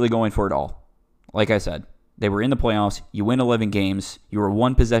clearly going for it all. Like I said, They were in the playoffs. You win 11 games. You were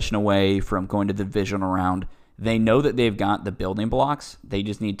one possession away from going to the divisional round. They know that they've got the building blocks. They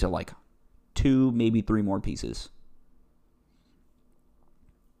just need to, like, 2, maybe 3 more pieces.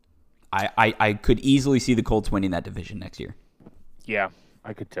 I could easily see the Colts winning that division next year. Yeah,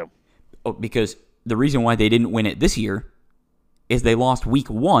 I could too. Oh, because the reason why they didn't win it this year is they lost week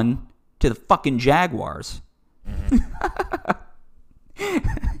 1 to the fucking Jaguars. Mm-hmm.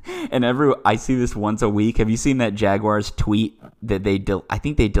 And I see this once a week. Have you seen that Jaguars tweet that I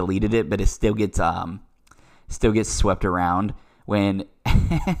think they deleted it, but it still gets swept around when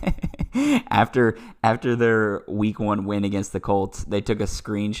after their week 1 win against the Colts, they took a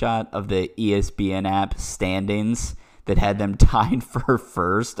screenshot of the ESPN app standings that had them tied for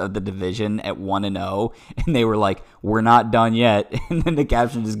first of the division at 1-0, and they were like, "We're not done yet." And then the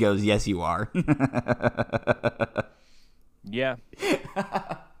caption just goes, "Yes, you are." Yeah.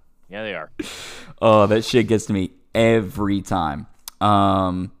 Yeah, they are. Oh, that shit gets to me every time.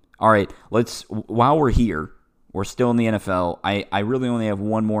 All right, while we're here, we're still in the NFL. I really only have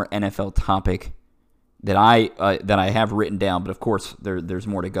one more NFL topic that I have written down, but of course there's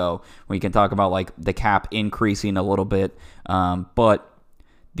more to go. We can talk about like the cap increasing a little bit, but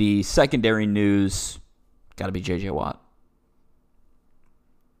the secondary news got to be J.J. Watt.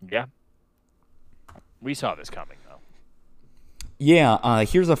 Yeah. We saw this coming, though. Yeah,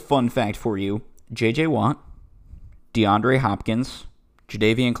 here's a fun fact for you. J.J. Watt, DeAndre Hopkins,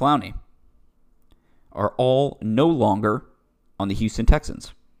 Jadeveon Clowney are all no longer on the Houston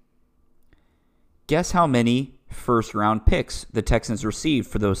Texans. Guess how many first-round picks the Texans received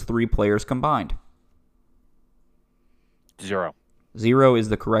for those 3 players combined? 0. 0 is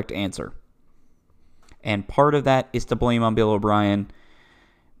the correct answer. And part of that is to blame on Bill O'Brien.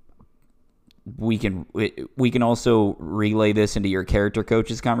 We can also relay this into your character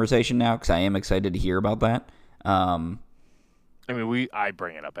coaches conversation now, because I am excited to hear about that. I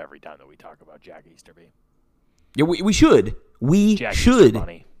bring it up every time that we talk about Jack Easterby. Yeah, we should. Jack should.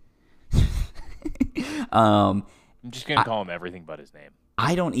 Easterby. I'm just gonna call him everything but his name.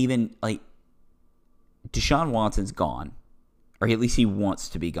 I don't even like. Deshaun Watson's gone, or at least he wants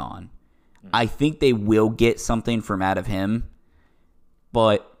to be gone. Mm-hmm. I think they will get something from out of him,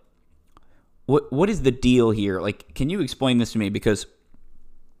 but what is the deal here? Like, can you explain this to me? Because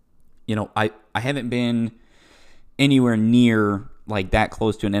I haven't been anywhere near like that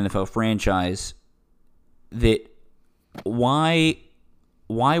close to an NFL franchise. That why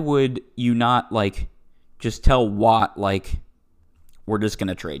would you not like just tell Watt like, we're just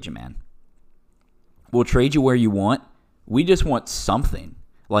gonna trade you, man? We'll trade you where you want. We just want something.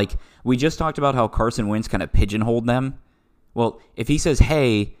 Like, we just talked about how Carson Wentz kind of pigeonholed them. Well, if he says,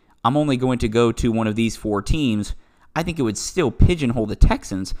 hey, I'm only going to go to one of these 4 teams, I think it would still pigeonhole the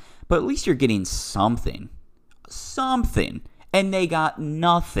Texans, but at least you're getting something. Something. And they got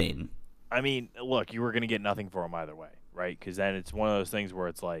nothing. I mean, look, you were going to get nothing for him either way, right? Because then it's one of those things where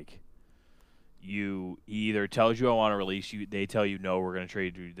it's like, he either tells you I want to release you, they tell you no, we're going to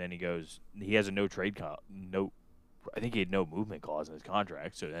trade you. Then he has a no trade I think he had no movement clause in his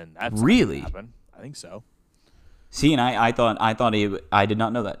contract. So then that's really happen. I think so. See, and I thought I did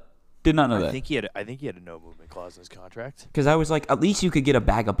not know that. Did not know that. I think he had a no movement clause in his contract. Because I was like, at least you could get a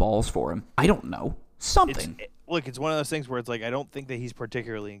bag of balls for him. I don't know. Something. It's one of those things where it's like, I don't think that he's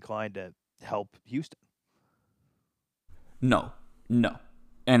particularly inclined to help Houston. No.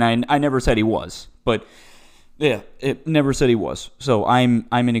 And I never said he was. But, yeah, it never said he was. So I'm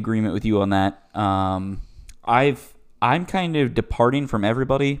in agreement with you on that. I'm kind of departing from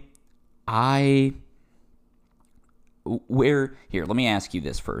everybody. Here, let me ask you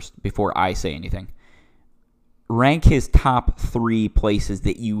this first before I say anything. Rank his top 3 places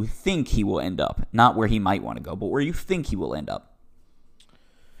that you think he will end up. Not where he might want to go, but where you think he will end up.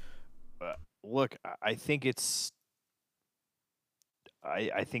 Look, I think it's...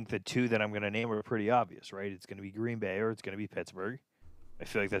 I think the 2 that I'm going to name are pretty obvious, right? It's going to be Green Bay or it's going to be Pittsburgh. I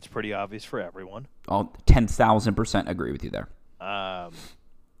feel like that's pretty obvious for everyone. I'll 10,000% agree with you there.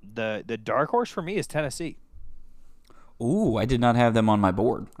 The dark horse for me is Tennessee. Ooh, I did not have them on my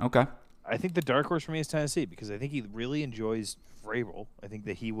board. Okay. I think the dark horse for me is Tennessee because I think he really enjoys Vrabel. I think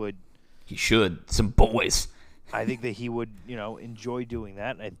that he would. He should. Some boys. I think that he would, enjoy doing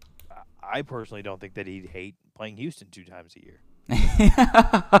that. And I personally don't think that he'd hate playing Houston 2 times a year.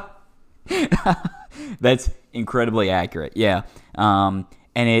 That's incredibly accurate. Yeah. And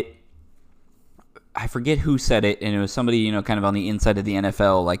I forget who said it, and it was somebody, kind of on the inside of the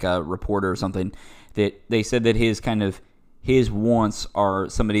NFL, like a reporter or something, that they said that his wants are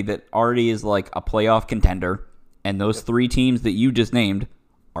somebody that already is like a playoff contender, and those 3 teams that you just named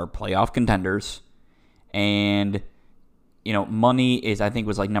are playoff contenders, And, money is, I think,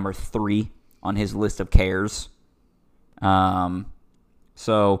 was like number 3 on his list of cares.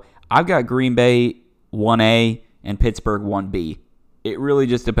 So I've got Green Bay 1A and Pittsburgh 1B. It really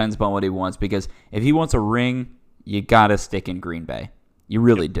just depends upon what he wants, because if he wants a ring, you got to stick in Green Bay. You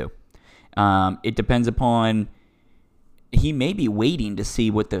really do. It depends upon, he may be waiting to see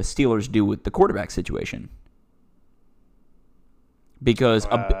what the Steelers do with the quarterback situation. Because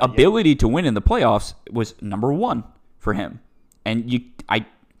ability to win in the playoffs was number 1 for him. And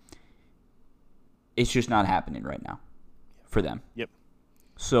it's just not happening right now for them. Yep.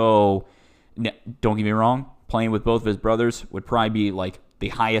 So, don't get me wrong, playing with both of his brothers would probably be like the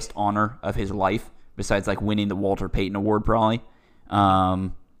highest honor of his life, besides like winning the Walter Payton Award probably.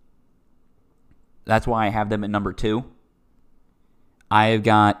 That's why I have them at number 2. I have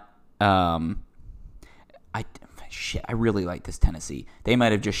got I really like this Tennessee. They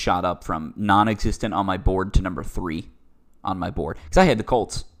might have just shot up from non-existent on my board to number 3 on my board, because I had the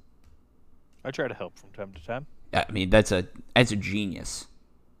Colts. I try to help from time to time. I mean, that's a genius.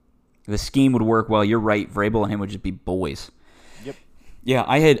 The scheme would work well. You're right. Vrabel and him would just be boys. Yep. Yeah,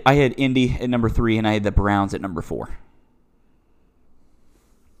 I had Indy at number 3, and I had the Browns at number 4.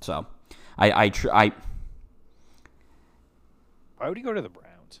 So, Why would he go to the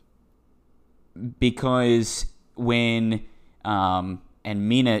Browns? Because when and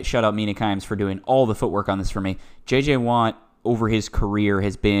shout out Mina Kimes for doing all the footwork on this for me. J.J. Watt over his career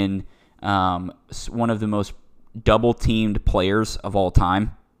has been one of the most double-teamed players of all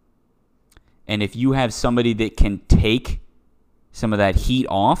time. And if you have somebody that can take some of that heat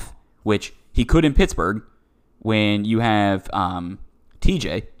off, which he could in Pittsburgh, when you have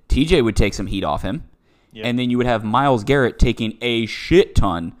TJ would take some heat off him. Yep. And then you would have Myles Garrett taking a shit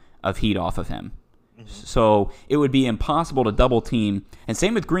ton of heat off of him. Mm-hmm. So it would be impossible to double team. And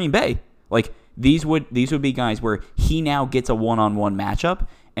same with Green Bay. Like, these would be guys where he now gets a one-on-one matchup.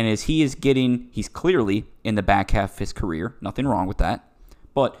 And as he's clearly in the back half of his career. Nothing wrong with that.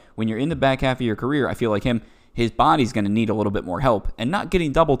 But when you're in the back half of your career, I feel like his body's going to need a little bit more help. And not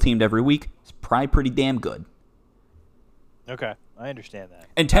getting double-teamed every week is probably pretty damn good. Okay, I understand that.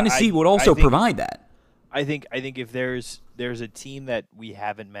 And Tennessee would also provide that. I think if there's a team that we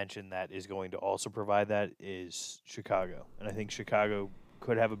haven't mentioned that is going to also provide that is Chicago. And I think Chicago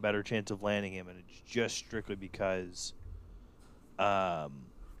could have a better chance of landing him, and it's just strictly because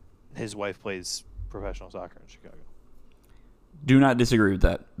his wife plays professional soccer in Chicago. Do not disagree with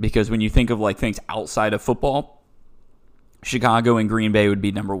that, because when you think of like things outside of football, Chicago and Green Bay would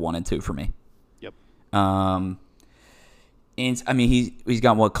be number 1 and 2 for me. Yep. And I mean, he's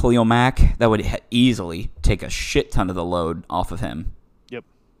got Khalil Mack that would easily take a shit ton of the load off of him. Yep.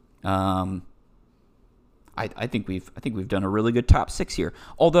 I think we've done a really good top 6 here.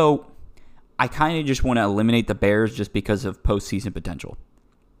 Although I kind of just want to eliminate the Bears just because of postseason potential.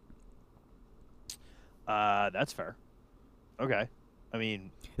 That's fair. Okay. I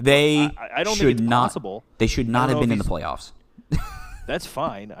mean, I don't think it's possible. They should not have been in the playoffs. That's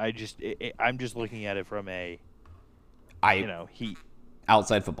fine. I'm just looking at it from he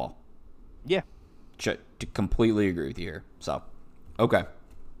outside football. Yeah. To completely agree with you here. So, okay.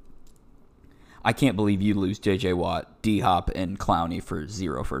 I can't believe you lose J.J. Watt, D-Hop, and Clowney for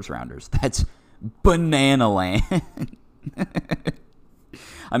 0 first-rounders. That's banana land.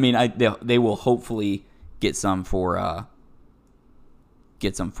 I mean, they will hopefully get some for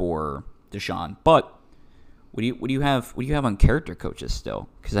Deshaun. But what do you have on character coaches still?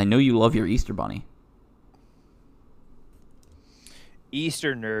 Because I know you love your Easter Bunny.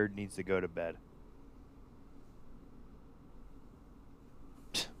 Easter nerd needs to go to bed.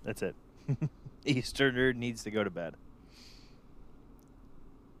 That's it. Easter nerd needs to go to bed.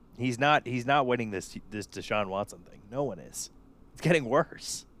 He's not winning this Deshaun Watson thing. No one is. It's getting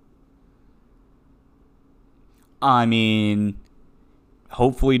worse. I mean,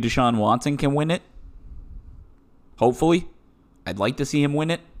 hopefully Deshaun Watson can win it. Hopefully. I'd like to see him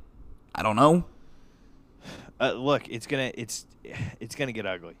win it. I don't know. Look, it's gonna get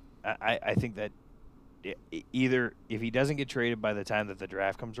ugly. I think that either if he doesn't get traded by the time that the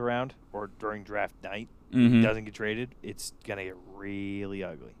draft comes around or during draft night, if he doesn't get traded, it's gonna get really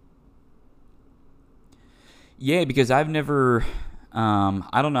ugly. Yeah, because I've never,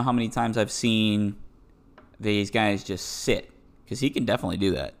 I don't know how many times I've seen these guys just sit, because he can definitely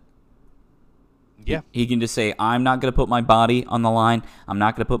do that. Yeah. He can just say, I'm not going to put my body on the line. I'm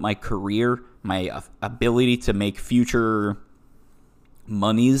not going to put my career, my ability to make future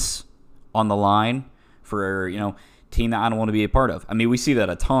monies on the line for, team that I don't want to be a part of. I mean, we see that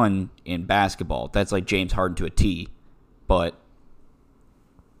a ton in basketball. That's like James Harden to a T, but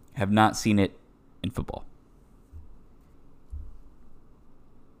have not seen it in football.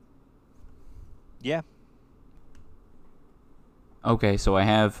 Yeah. Okay, so I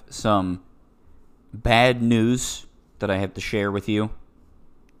have some bad news that I have to share with you.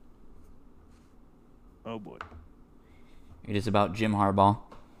 Oh, boy. It is about Jim Harbaugh.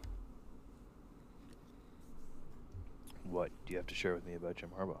 What do you have to share with me about Jim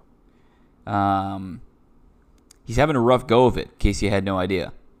Harbaugh? He's having a rough go of it, in case you had no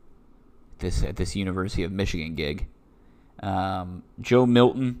idea. At this University of Michigan gig. Joe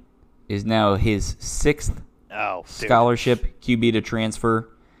Milton is now his 6th scholarship QB to transfer,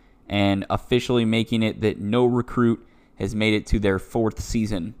 and officially making it that no recruit has made it to their 4th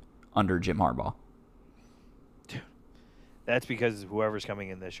season under Jim Harbaugh. That's because whoever's coming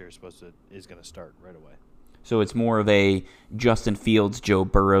in this year is going to start right away. So it's more of a Justin Fields, Joe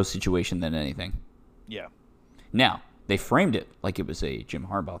Burrow situation than anything. Yeah. Now, they framed it like it was a Jim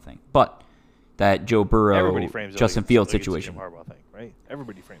Harbaugh thing, but that Joe Burrow, Justin Fields situation. It's a Jim Harbaugh thing, right?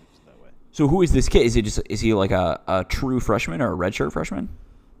 Everybody frames it that way. So who is this kid? Is he like a true freshman or a redshirt freshman?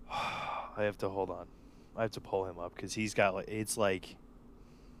 I have to hold on. I have to pull him up because he's got it's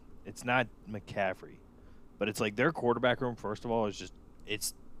not McCaffrey, but it's like their quarterback room. First of all, is just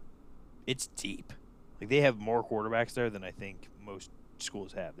it's deep. Like they have more quarterbacks there than I think most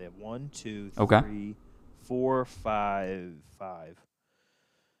schools have. They have 1, 2, 3, 4, 5.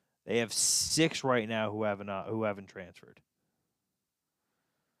 They have 6 right now who haven't transferred.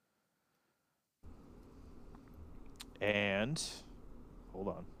 And hold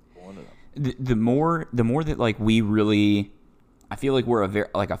on, pulling it up. The more that like we really, I feel like we're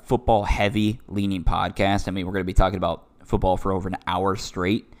a football heavy leaning podcast. I mean, we're going to be talking about football for over an hour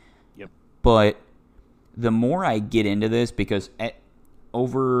straight. Yep. But the more I get into this, because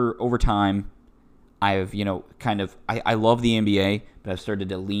over time, I've I love the NBA, but I've started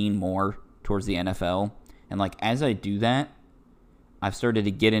to lean more towards the NFL, and like as I do that, I've started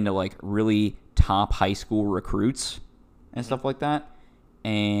to get into like really top high school recruits and stuff like that,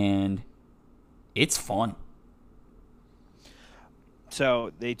 and it's fun.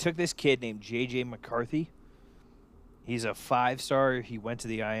 So they took this kid named J.J. McCarthy. He's a 5-star. He went to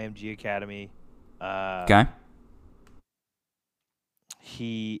the IMG Academy. Okay.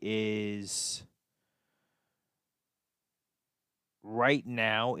 He is right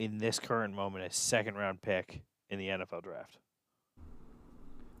now in this current moment a 2nd-round pick in the NFL draft.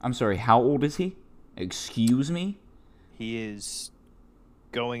 I'm sorry, how old is he? Excuse me? He is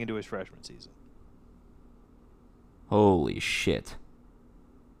going into his freshman season. Holy shit.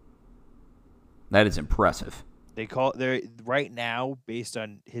 That is impressive. They're right now, based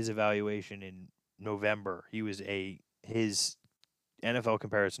on his evaluation in November, his NFL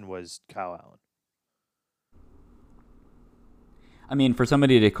comparison was Kyle Allen. I mean, for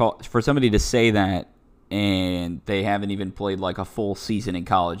somebody to say that and they haven't even played like a full season in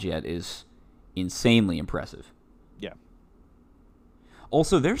college yet is insanely impressive. Yeah.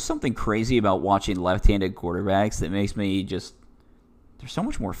 Also, there's something crazy about watching left-handed quarterbacks that makes me they're so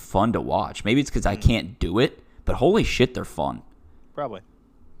much more fun to watch. Maybe it's because I can't do it, but holy shit, they're fun. Probably.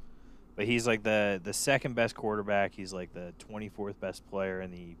 But he's like the 2nd best quarterback. He's like the 24th best player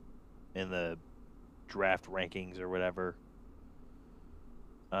in the draft rankings or whatever.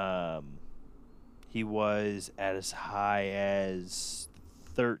 He was at as high as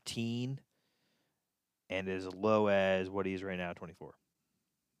 13 and as low as what he is right now, 24.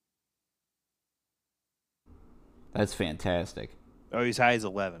 That's fantastic. Oh, he's high as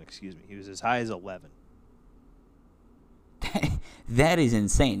 11, excuse me. He was as high as 11. That is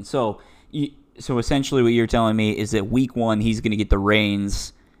insane. So essentially what you're telling me is that week 1 he's going to get the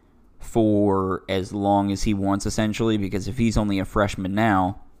reins for as long as he wants, essentially, because if he's only a freshman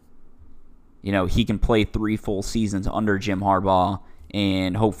now, he can play 3 full seasons under Jim Harbaugh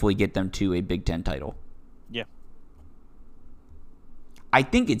and hopefully get them to a Big Ten title. Yeah. I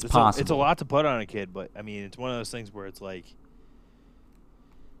think it's possible. It's a lot to put on a kid, but, I mean, it's one of those things where it's like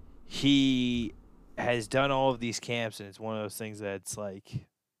he has done all of these camps, and it's one of those things that's like,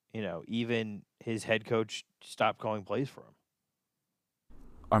 even his head coach stopped calling plays for him.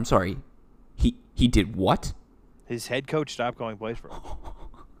 I'm sorry. He did what? His head coach stopped calling plays for him.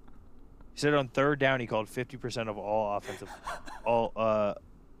 He said on 3rd down he called 50% of all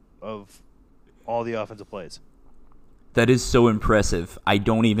the offensive plays. That is so impressive. I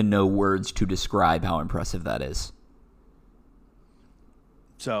don't even know words to describe how impressive that is.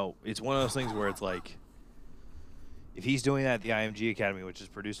 So it's one of those things where it's like, if he's doing that at the IMG Academy, which has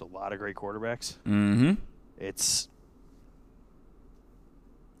produced a lot of great quarterbacks,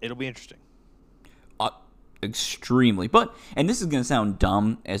 it'll be interesting. Extremely. And this is going to sound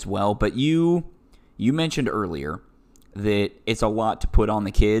dumb as well, but you mentioned earlier that it's a lot to put on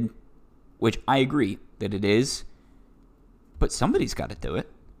the kid, which I agree that it is, but somebody's got to do it.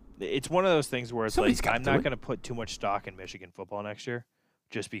 It's one of those things where it's Somebody's like, gotta I'm do not it. going to put too much stock in Michigan football next year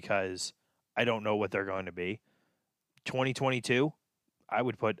just because I don't know what they're going to be. 2022, I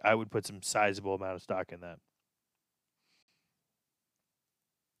would put some sizable amount of stock in that.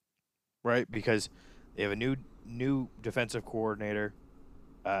 Right? Because they have a new defensive coordinator,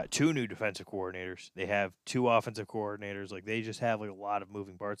 two new defensive coordinators. They have two offensive coordinators. Like, they just have like a lot of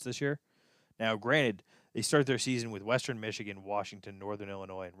moving parts this year. Now, granted, they start their season with Western Michigan, Washington, Northern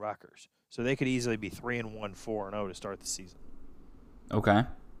Illinois, and Rutgers. So they could easily be 3-1, 4-0 to start the season. Okay. Just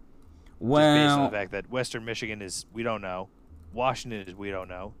based on Well, the fact that Western Michigan is, we don't know. Washington is, we don't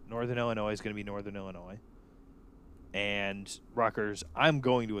know. Northern Illinois is going to be Northern Illinois. And Rutgers, I'm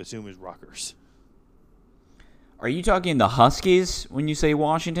going to assume, is Rutgers. are you talking the Huskies when you say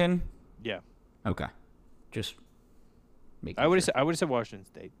Washington? Yeah. Okay. Just making I would sure. have said Washington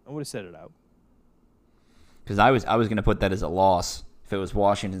State. I would have said it out. Because I was going to put that as a loss if it was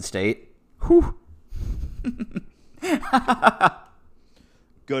Washington State. Whew.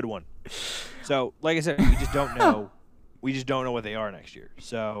 Good one. So, like I said, we just don't know. We just don't know what they are next year.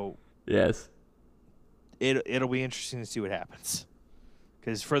 So Yes. it'll be interesting to see what happens.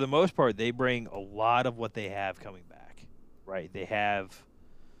 Because for the most part, they bring a lot of what they have coming back. Right?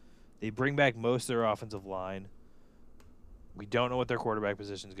 They bring back most of their offensive line. We don't know what their quarterback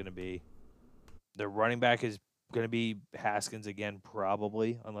position is going to be. Their running back is going to be Haskins again,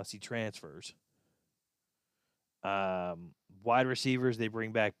 probably, unless he transfers. Wide receivers, they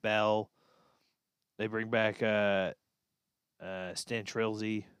bring back Bell. They bring back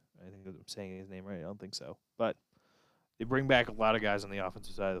Stantrilzi. I think I'm saying his name right. I don't think so. But they bring back a lot of guys on the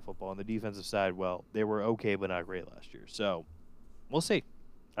offensive side of the football. On the defensive side, well, they were okay but not great last year. So we'll see.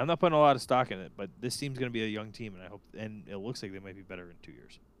 I'm not putting a lot of stock in it, but this team's going to be a young team, and it looks like they might be better in 2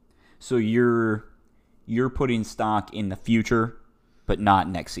 years. So you're putting stock in the future, but not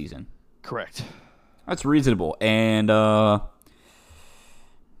next season. Correct. That's reasonable. And are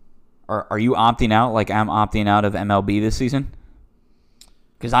you opting out like I'm opting out of MLB this season?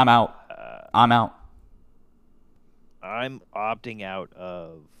 Because I'm out. I'm out. I'm opting out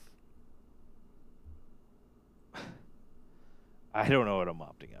of. I don't know what I'm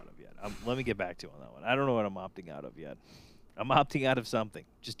opting out of yet. Let me get back to you on that one. I don't know what I'm opting out of yet. I'm opting out of something.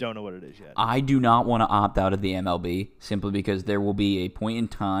 Just don't know what it is yet. I do not want to opt out of the MLB simply because there will be a point in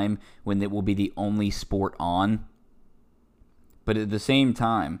time when it will be the only sport on. But at the same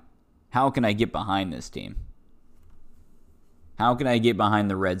time, how can I get behind this team? How can I get behind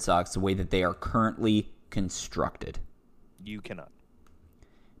the Red Sox the way that they are currently constructed? You cannot.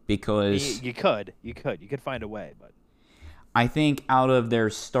 Because you could find a way, but I think out of their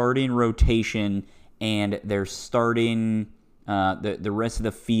starting rotation and their starting the rest of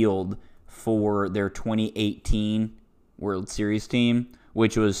the field for their 2018 World Series team,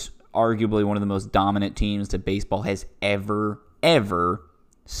 which was arguably one of the most dominant teams that baseball has ever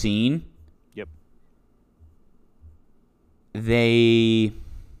seen. Yep. I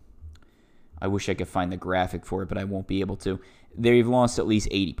wish I could find the graphic for it, but I won't be able to. They've lost at least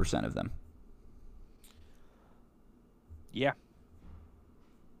 80% of them. Yeah.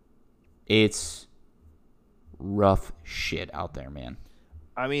 It's rough shit out there, man.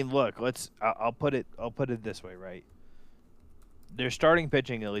 I mean, look, I'll put it this way, right? Their starting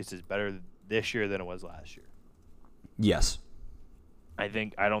pitching at least is better this year than it was last year. Yes. I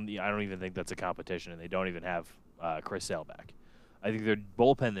don't even think that's a competition, and they don't even have Chris Sale back. I think their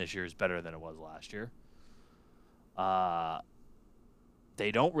bullpen this year is better than it was last year.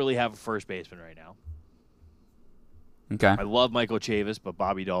 They don't really have a first baseman right now. Okay. I love Michael Chavis, but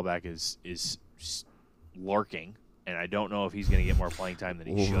Bobby Dahlbeck is lurking, and I don't know if he's going to get more playing time than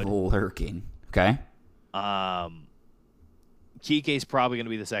he should. Lurking. Okay. Kike's probably going to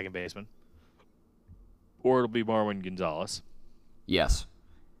be the second baseman, or it'll be Marwin Gonzalez. Yes.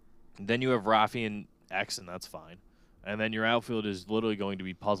 And then you have Rafi and X, and that's fine. And then your outfield is literally going to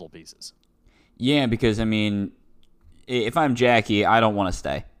be puzzle pieces. Yeah, because, I mean, if I'm Jackie, I don't want to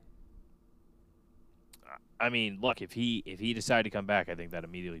stay. I mean, look, if he decided to come back, I think that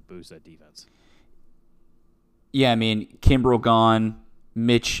immediately boosts that defense. Yeah, I mean, Kimbrel gone,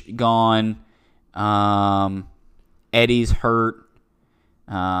 Mitch gone, Eddie's hurt,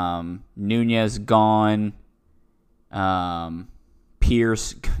 Nunez gone,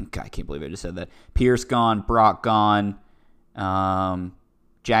 Pierce, God, I can't believe I just said that. Pierce gone, Brock gone,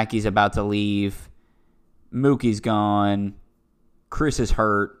 Jackie's about to leave, Mookie's gone, Chris is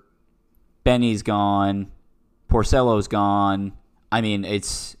hurt, Benny's gone, Porcello's gone. I mean,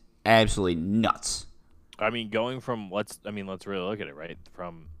 it's absolutely nuts I mean, going from let's really look at it, right?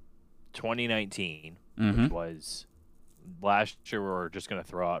 From 2019, Mm-hmm. which was last year, we're just going to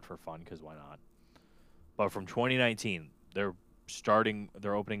throw out for fun because why not? But from 2019, they're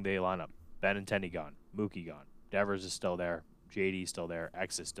their opening day lineup. Benintendi gone, Mookie gone, Devers is still there, JD's still there,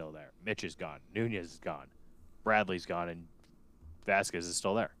 X is still there, Mitch is gone, Nunez is gone, Bradley's gone, and Vasquez is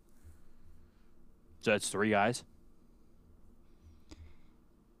still there. So that's 3 guys.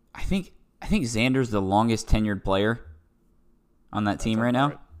 I think Xander's the longest tenured player on that team right now.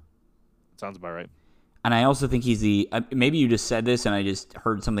 Right. Sounds about right. And I also think he's the maybe you just said this and I just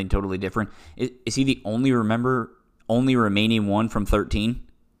heard something totally different. Is he the only remaining one from 13?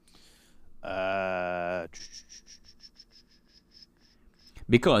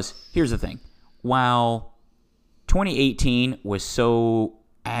 Because here's the thing. While 2018 was so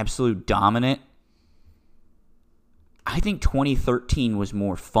absolute dominant, I think 2013 was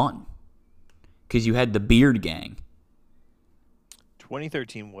more fun because you had the Beard Gang.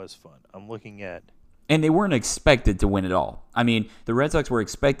 2013 was fun. I'm looking at... And they weren't expected to win it all. I mean, the Red Sox were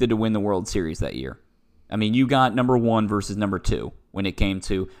expected to win the World Series that year. I mean, you got number 1 versus number 2 when it came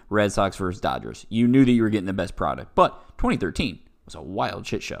to Red Sox versus Dodgers. You knew that you were getting the best product. But 2013 was a wild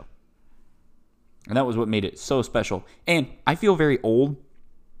shit show. And that was what made it so special. And I feel very old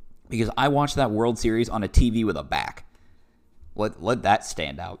because I watched that World Series on a TV with a back. Let that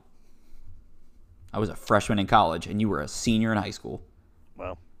stand out. I was a freshman in college, and you were a senior in high school.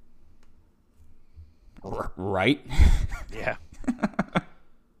 Well. Right? Yeah.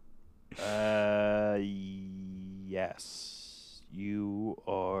 Yes. You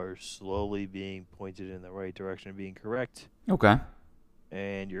are slowly being pointed in the right direction of being correct. Okay.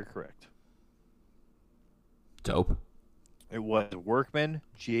 And you're correct. Dope. It was Workman,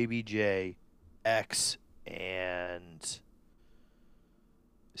 JBJ, X, and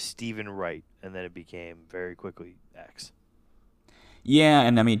Stephen Wright. And then it became very quickly X. Yeah,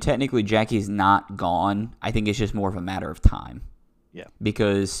 and I mean, technically, Jackie's not gone. I think it's just more of a matter of time. Yeah.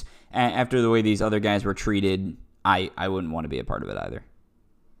 Because after the way these other guys were treated, I wouldn't want to be a part of it either.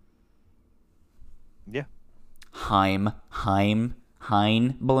 Yeah.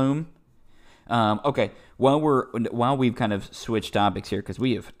 Bloom. Okay, while we've kind of switched topics here, because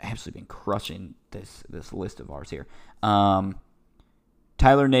we have absolutely been crushing this list of ours here. Tyler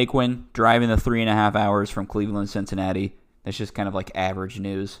Naquin driving the 3.5 hours from Cleveland to Cincinnati. That's just kind of like average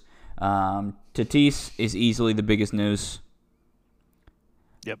news. Tatis is easily the biggest news.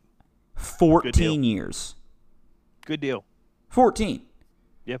 Yep. 14 years. Good deal. 14.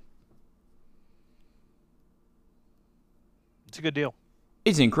 Yep. It's a good deal.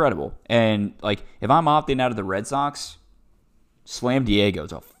 It's incredible. And, like, if I'm opting out of the Red Sox, Slam Diego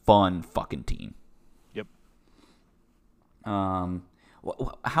is a fun fucking team. Yep. How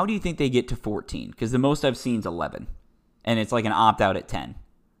do you think they get to 14? Because the most I've seen is 11. And it's like an opt-out at 10.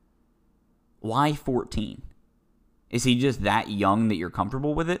 Why 14? Is he just that young that you're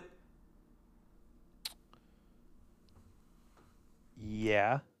comfortable with it?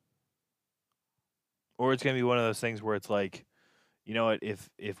 Yeah. Or it's going to be one of those things where it's like, you know what,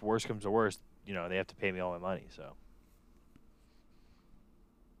 if worse comes to worst, you know, they have to pay me all my money, so.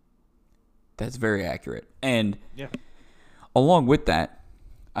 That's very accurate. And yeah. Along with that,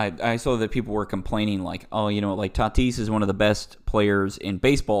 I saw that people were complaining like, oh, you know, like Tatis is one of the best players in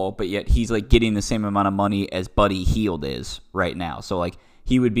baseball, but yet he's like getting the same amount of money as Buddy Hield is right now. So like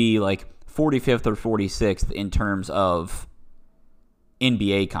he would be like 45th or 46th in terms of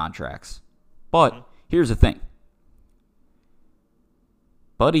NBA contracts. But here's the thing.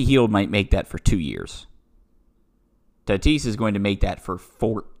 Buddy Hield might make that for 2 years. Tatis is going to make that for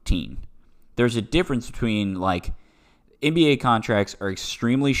 14. There's a difference between like NBA contracts are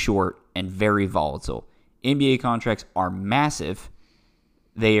extremely short and very volatile. NBA contracts are massive.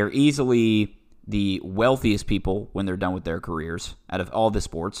 They are easily the wealthiest people when they're done with their careers out of all the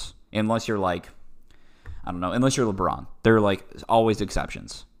sports, unless you're like, I don't know, unless you're LeBron. They're like always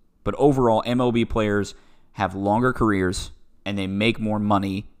exceptions. But overall, MLB players have longer careers and they make more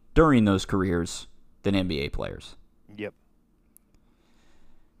money during those careers than NBA players. Yep.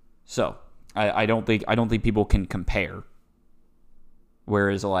 So I don't think people can compare.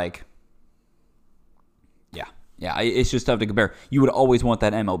 Whereas, like, yeah, it's just tough to compare. You would always want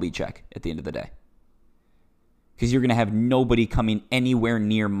that MLB check at the end of the day. Because you're going to have nobody coming anywhere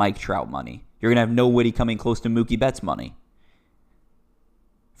near Mike Trout money. You're going to have nobody coming close to Mookie Betts money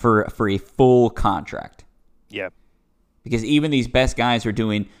for a full contract. Yep. Because even these best guys are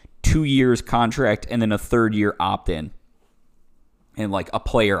doing 2 years contract and then a 3rd year opt-in. And, like, a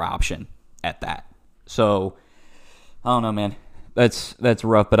player option at that. So, I don't know, man. That's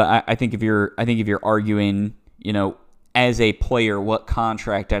rough. But I think if you're arguing, as a player, what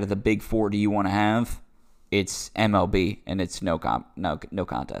contract out of the big four do you want to have? It's MLB, and it's no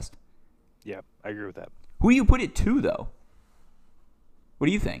contest. Yeah, I agree with that. Who do you put it to, though? What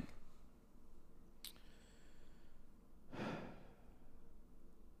do you think?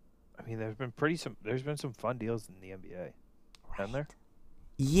 I mean, there's been some fun deals in the NBA, hasn't there?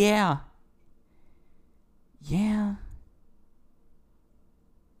 Yeah.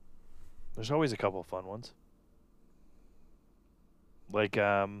 There's always a couple of fun ones. Like,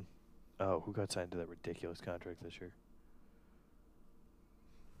 who got signed to that ridiculous contract this year?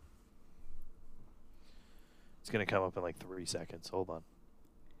 It's gonna come up in like 3 seconds. Hold on.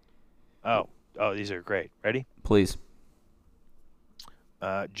 Oh, these are great. Ready? Please.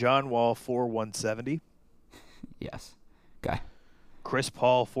 John Wall 4/170. Yes. Okay. Chris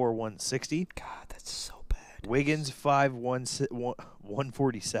Paul 4/160. God, that's so bad. Wiggins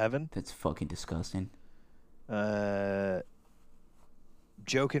 5/147. That's fucking disgusting. Joakim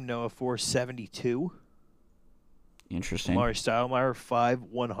Noah 4/72. Interesting. Amari Stoudemire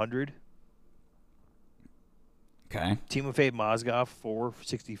 5/100. Okay. Timofey Mozgov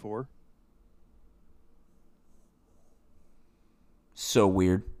 4/64. So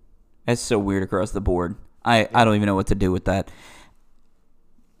weird. That's so weird across the board. I don't even know what to do with that.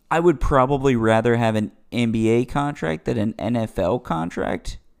 I would probably rather have an NBA contract than an NFL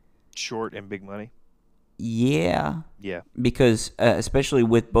contract. Short and big money. Yeah. Yeah. Because especially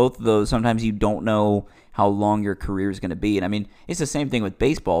with both of those, sometimes you don't know how long your career is going to be. And I mean, it's the same thing with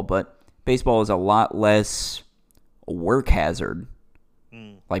baseball, but baseball is a lot less work hazard,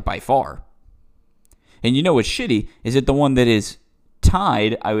 like by far. And what's shitty is that the one that is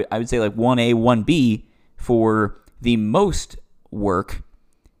tied, I would say like 1A, 1B for the most work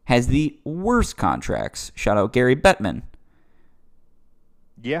has the worst contracts. Shout out Gary Bettman.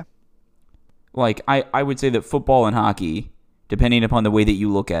 Yeah. Like, I would say that football and hockey, depending upon the way that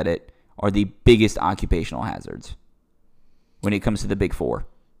you look at it, are the biggest occupational hazards when it comes to the big four.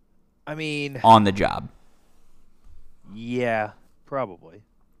 I mean, on the job. Yeah, probably.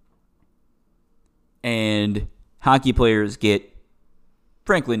 And hockey players get,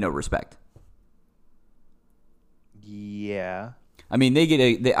 frankly, no respect. Yeah. I mean,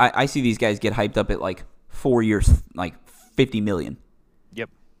 I see these guys get hyped up at like 4 years, like $50 million. Yep.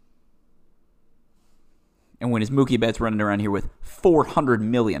 And when his Mookie Betts running around here with $400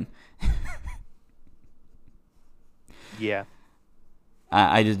 million. Yeah.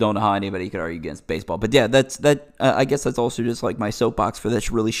 I just don't know how anybody could argue against baseball. But yeah, I guess that's also just like my soapbox for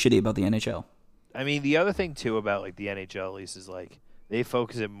that's really shitty about the NHL. I mean, the other thing too about like the NHL at least is like they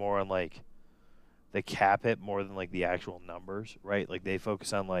focus it more on like the cap hit more than like the actual numbers, right? Like they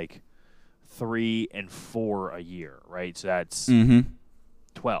focus on like 3 and 4 a year, right? So that's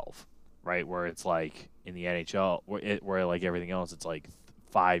 12, right? Where it's like in the NHL, where like everything else, it's like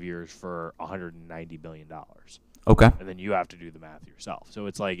 5 years for $190 billion. Okay. And then you have to do the math yourself. So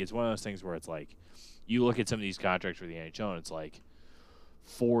it's like it's one of those things where it's like you look at some of these contracts for the NHL and it's like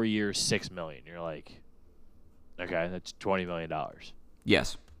 4 years, $6 million. You're like, okay, that's $20 million.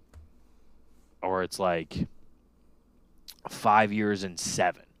 Yes. Or it's like 5 years and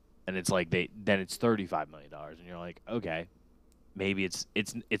 7, and it's like then it's $35 million, and you're like, okay, maybe it's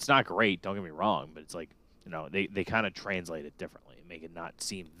not great. Don't get me wrong, but it's like they kind of translate it differently and make it not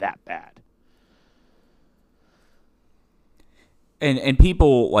seem that bad. And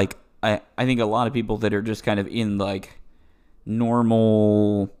people, like, I think a lot of people that are just kind of in, like,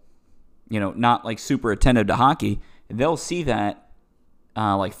 normal, not, like, super attentive to hockey, they'll see that,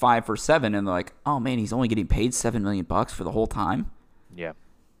 like, 5 for 7, and they're like, oh, man, he's only getting paid $7 million for the whole time? Yeah.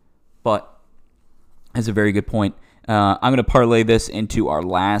 But that's a very good point. I'm going to parlay this into our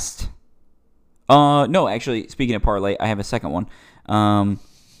last... no, actually, speaking of parlay, I have a second one.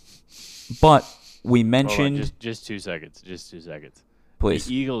 But... we mentioned... Hold on, just 2 seconds. Just 2 seconds. Please.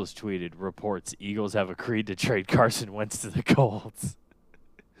 The Eagles tweeted, reports Eagles have agreed to trade Carson Wentz to the Colts.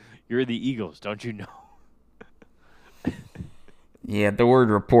 You're the Eagles, don't you know? Yeah, the word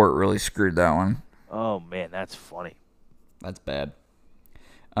report really screwed that one. Oh, man, that's funny. That's bad.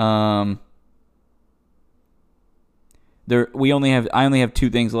 I only have 2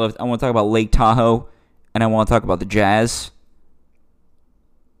 things left. I want to talk about Lake Tahoe, and I want to talk about the Jazz.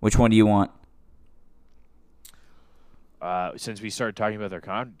 Which one do you want? Since we started talking about their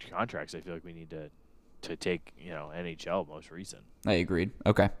contracts, I feel like we need to take NHL most recent. I agreed.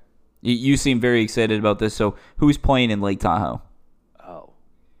 Okay. You seem very excited about this. So who's playing in Lake Tahoe? Oh,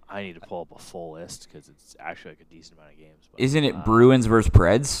 I need to pull up a full list because it's actually like a decent amount of games. But, isn't it Bruins versus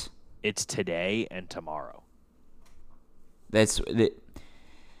Preds? It's today and tomorrow.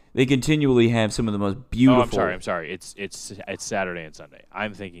 They continually have some of the most beautiful. Oh, I'm sorry. It's Saturday and Sunday.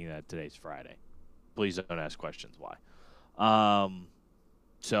 I'm thinking that today's Friday. Please don't ask questions why.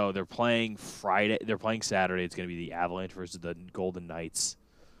 So they're playing Friday. They're playing Saturday. It's going to be the Avalanche versus the Golden Knights.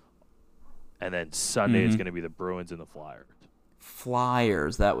 And then Sunday it's going to be the Bruins and the Flyers.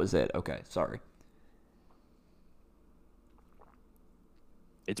 Flyers, that was it. Okay, sorry.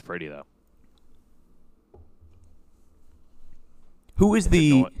 It's pretty though. Who is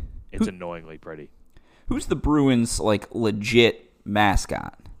It's annoyingly pretty. Who's the Bruins legit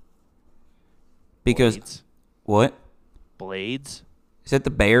mascot? Because Blades. What? Blades? Is that the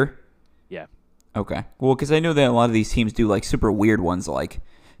bear? Yeah. Okay. Well, because I know that a lot of these teams do super weird ones like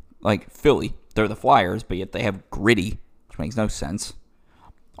Philly. They're the Flyers, but yet they have Gritty, which makes no sense.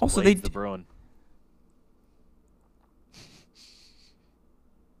 Also, Blades the Bruin.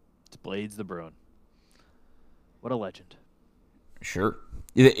 It's Blades the Bruin. What a legend. Sure.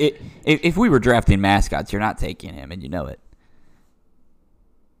 If we were drafting mascots, you're not taking him, and you know it.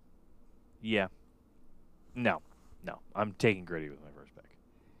 Yeah. No. I'm taking Gritty with my first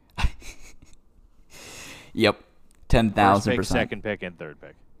pick. Yep. 10,000%. Second pick, and third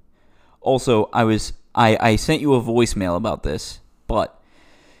pick. Also, I sent you a voicemail about this, but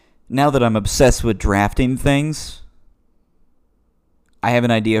now that I'm obsessed with drafting things, I have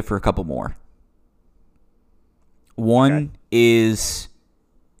an idea for a couple more. One is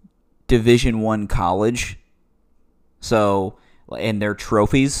Division I college. So, and their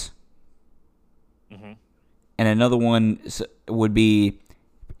trophies. Mm-hmm. And another one would be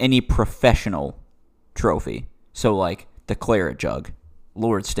any professional trophy. So, the Claret Jug,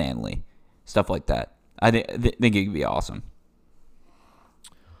 Lord Stanley, stuff like that. I think it could be awesome.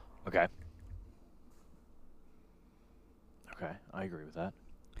 Okay, I agree with that.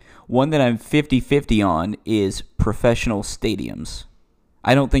 One that I'm 50-50 on is professional stadiums.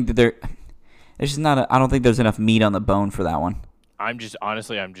 I don't think that there's just not I don't think there's enough meat on the bone for that one. I'm just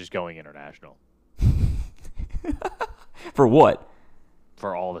going international. For what?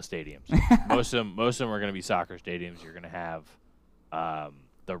 For all the stadiums. most of them are going to be soccer stadiums. You're going to have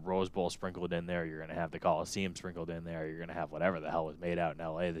the Rose Bowl sprinkled in there. You're going to have the Coliseum sprinkled in there. You're going to have whatever the hell was made out in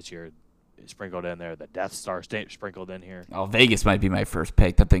L.A. this year sprinkled in there. The Death Star sprinkled in here. Oh, Vegas might be my first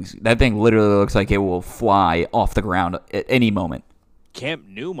pick. That thing literally looks like it will fly off the ground at any moment. Camp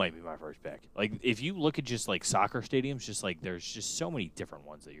Nou might be my first pick. If you look at just soccer stadiums, just there's just so many different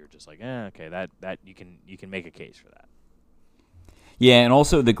ones that you're just okay, that you can make a case for that. Yeah, and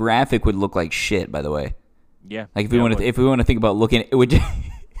also the graphic would look like shit, by the way. Yeah. If we want to think about looking, it would. Yeah,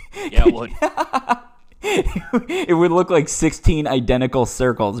 it would. It would look like 16 identical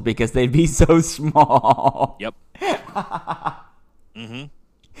circles because they'd be so small. Yep. Mm-hmm.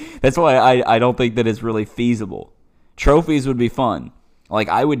 That's why I don't think that it's really feasible. Trophies would be fun.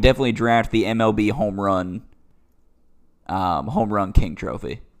 I would definitely draft the MLB home run king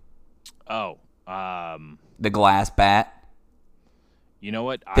trophy. Oh. The glass bat. You know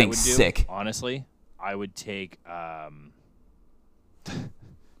what Thing's I would do? Sick. Honestly, I would take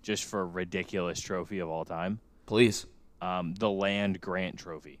just for a ridiculous trophy of all time. Please. The Land Grant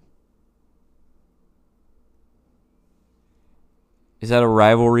Trophy. Is that a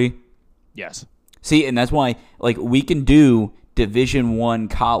rivalry? Yes. See, and that's why we can do Division I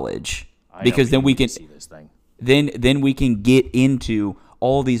college because then we can see this thing. Then we can get into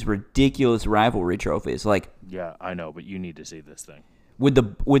all these ridiculous rivalry trophies. Yeah, I know, but you need to see this thing. Would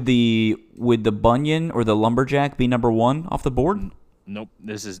the Bunyan or the Lumberjack be number one off the board? Nope.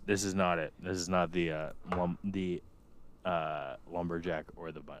 This is not it. This is not the Lumberjack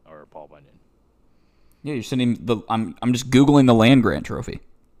or Paul Bunyan. Yeah, you're sending I'm just googling the Land Grant Trophy.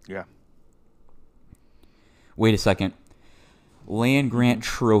 Yeah. Wait a second. Land Grant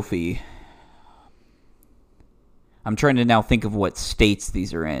Trophy. I'm trying to now think of what states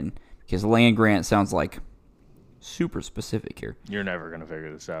these are in because Land Grant sounds super specific here. You're never going to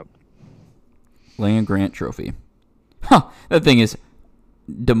figure this out. Land Grant Trophy. Huh, that thing is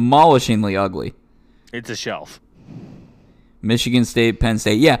demolishingly ugly. It's a shelf. Michigan State, Penn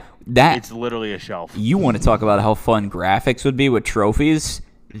State. Yeah, It's literally a shelf. You want to talk about how fun graphics would be with trophies?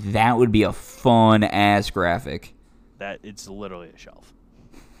 That would be a fun-ass graphic. It's literally a shelf.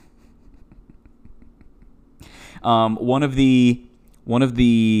 One of the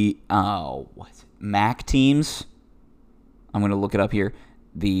MAC teams. I'm going to look it up here.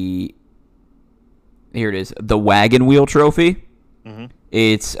 Here it is. The Wagon Wheel Trophy. Mm-hmm.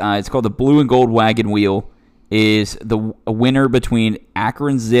 It's called the Blue and Gold Wagon Wheel. Is the winner between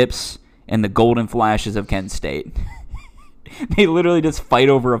Akron Zips and the Golden Flashes of Kent State. They literally just fight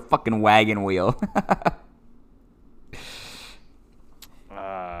over a fucking wagon wheel.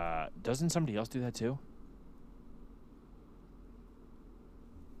 Doesn't somebody else do that too?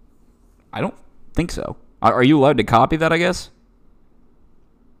 I don't think so. Are you allowed to copy that, I guess?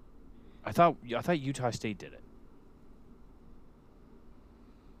 I thought Utah State did it.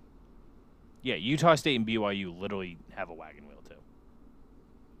 Yeah, Utah State and BYU literally have a wagon wheel too.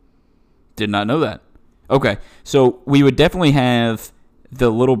 Did not know that. Okay, so we would definitely have the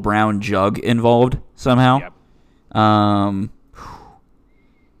little brown jug involved somehow. Yep.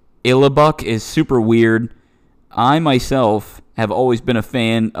 Illabuck is super weird. I myself have always been a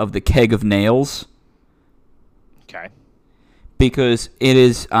fan of the keg of nails Okay. because it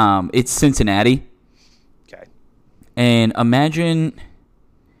is it's Cincinnati. Okay. And imagine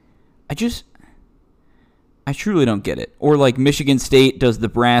I truly don't get it. Or like Michigan State does the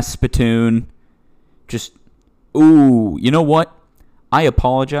brass spittoon. Just ooh, you know what? I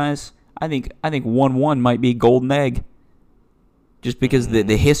apologize. I think 1-1 might be golden egg. Just because the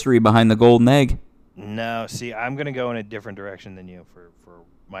history behind the golden egg. No, see, I'm going to go in a different direction than you for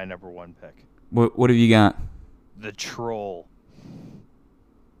my number 1 pick. What have you got? The Troll.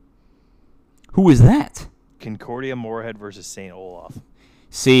 Who is that? Concordia Moorhead versus St. Olaf.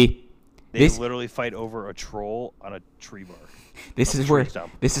 See, They literally fight over a troll on a tree bark. this is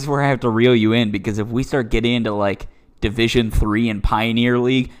where I have to reel you in, because if we start getting into like Division 3 and Pioneer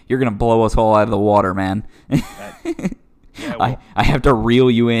League, you're gonna blow us all out of the water, man. Yeah, well, I have to reel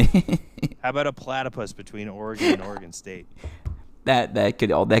you in. how about a platypus between Oregon and Oregon State? That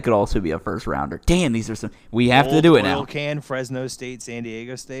could also be a first rounder. Damn, these are some. We have to do it now. Oil Can, Fresno State, San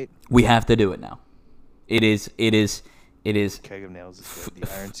Diego State. We have to do it now. It is. Keg of Nails is good.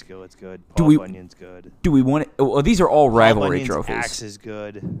 The Iron Skillet's good. Do Paul Bunyan's good. Do we want it? Well, these are all rivalry Paul Bunyan's trophies. Axe is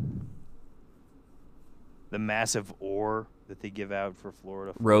good. The massive oar that they give out for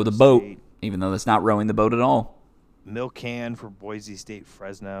Florida. Row the Florida boat, State. even though that's not rowing the boat at all. Milk Can for Boise State,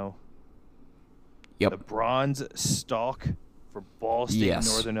 Fresno. Yep. The Bronze Stalk for Ball State,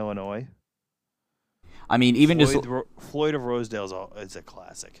 Yes. Northern Illinois. I mean, even Floyd of Rosedale is a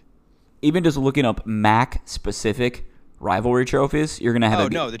classic. just looking up MAC specific rivalry trophies, you're gonna have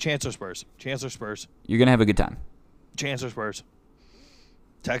the Chancellor Spurs. Chancellor Spurs. you're gonna have a good time. Chancellor Spurs.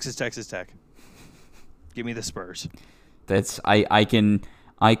 Texas Tech. Give me the Spurs. That's I can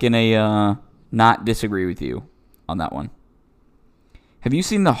not disagree with you on that one. Have you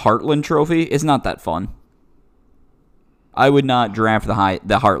seen the Heartland Trophy? It's not that fun. I would not draft the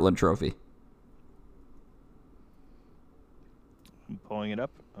Heartland Trophy. I'm pulling it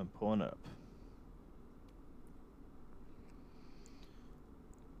up.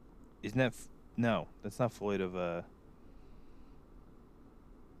 Isn't that no? That's not Floyd of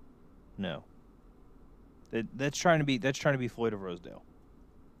no. That's trying to be Floyd of Rosedale.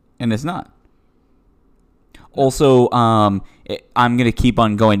 And it's not. Also, I'm going to keep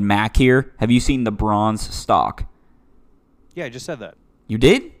on going Mac here. Have you seen the bronze stock? Yeah, I just said that. You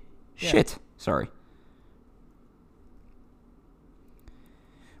did? Yeah. Shit. Sorry.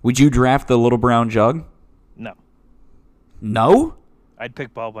 Would you draft the little brown jug? No. No? I'd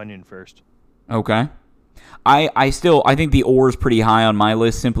pick Paul Bunyan first. Okay. I think the oar is pretty high on my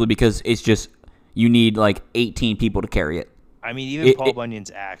list simply because it's just you need like 18 people to carry it. I mean, even Paul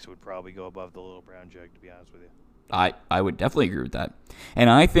Bunyan's axe would probably go above the little brown jug, to be honest with you. I would definitely agree with that. And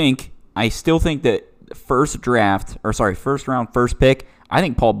I still think that first round, first pick, I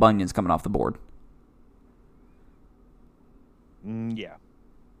think Paul Bunyan's coming off the board. Yeah.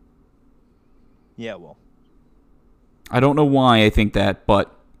 Yeah, well. I don't know why I think that,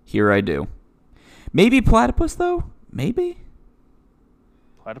 but here I do. Maybe Platypus, though? Maybe?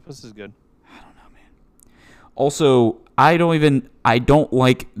 Platypus is good. I don't know, man. Also, I don't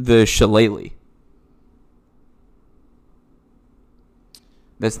like the shillelagh.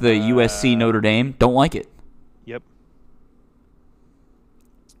 That's the USC Notre Dame. Don't like it. Yep.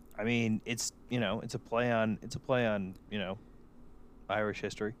 I mean, it's a play on Irish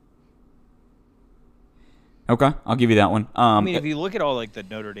history. Okay, I'll give you that one. I mean, if you look at all like the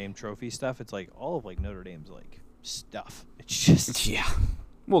Notre Dame trophy stuff, it's like all of like Notre Dame's like stuff. It's just yeah.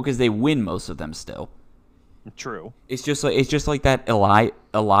 Well, because they win most of them still. True. It's just like that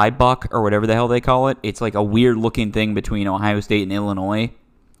Eli buck or whatever the hell they call it. It's like a weird looking thing between Ohio State and Illinois.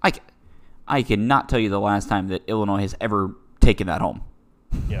 I cannot tell you the last time that Illinois has ever taken that home.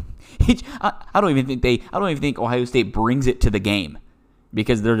 Yeah. I don't even think Ohio State brings it to the game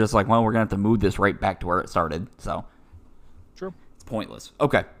because they're just like, well, we're gonna have to move this right back to where it started. So True. It's pointless.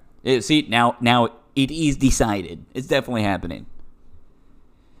 Okay. See now it is decided. It's definitely happening.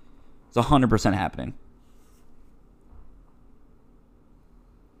 It's 100% happening.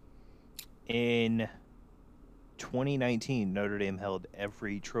 In 2019, Notre Dame held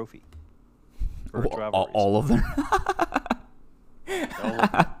every trophy. for rivalries. All of them. All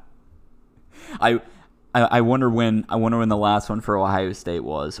of them. I wonder when the last one for Ohio State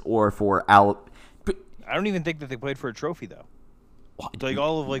was, or for Al. I don't even think that they played for a trophy though. Like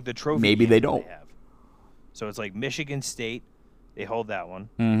all of like the trophy. Maybe they games that don't. have. So it's like Michigan State, they hold that one.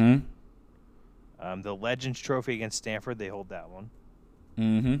 Mm-hmm. The Legends Trophy against Stanford, they hold that one.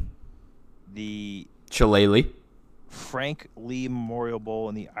 Mm-hmm. The Shillelagh. Frank Lee Memorial Bowl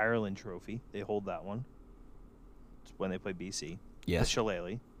and the Ireland Trophy, they hold that one. It's when they play BC. Yes. The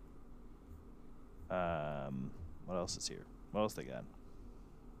Shillelagh. What else is here? What else they got?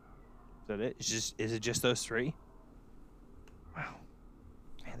 Is that it? Is it just those three? Wow.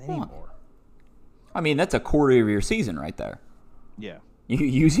 Man, they need more. I mean, that's a quarter of your season right there. Yeah.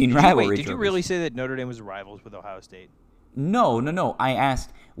 Using rivalry. Did you really say that Notre Dame was rivals with Ohio State? No. I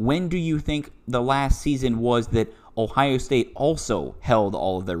asked, when do you think the last season was that Ohio State also held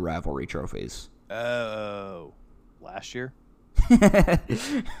all of their rivalry trophies? Oh, last year?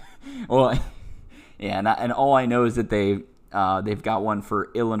 Well, yeah, and all I know is that they've got one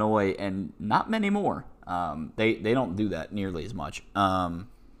for Illinois and not many more. They don't do that nearly as much.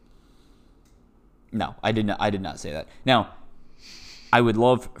 No, I did not say that. Now, I would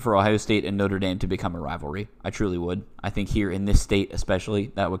love for Ohio State and Notre Dame to become a rivalry. I truly would. I think here in this state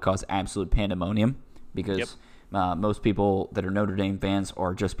especially, that would cause absolute pandemonium because most people that are Notre Dame fans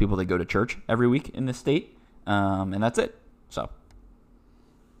are just people that go to church every week in this state, and that's it. So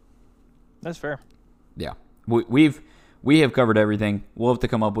that's fair. Yeah, we have covered everything. We'll have to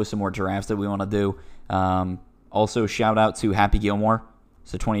come up with some more drafts that we want to do. Also, shout out to Happy Gilmore.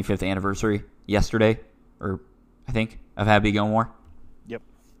 It's the 25th anniversary yesterday, or I think, of Happy Gilmore. Yep.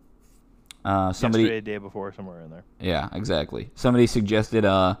 Somebody yesterday, day before, somewhere in there. Yeah, exactly. Somebody suggested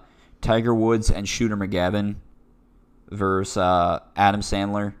Tiger Woods and Shooter McGavin versus Adam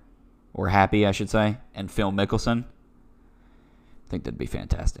Sandler, or Happy, I should say, and Phil Mickelson. I think that'd be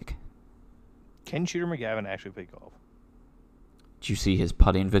fantastic. Can Shooter McGavin actually play golf? Did you see his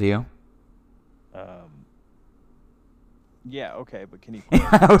putting video? Yeah, okay, but can he play?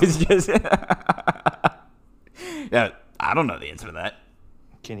 I was just... Yeah, I don't know the answer to that.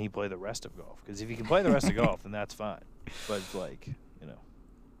 Can he play the rest of golf? Because if he can play the rest of golf, then that's fine. But it's like,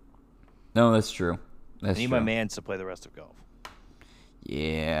 No, that's true. I need my mans to play the rest of golf.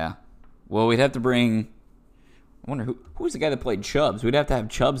 Yeah. Well, we'd have to bring... I wonder who's the guy that played Chubbs? We'd have to have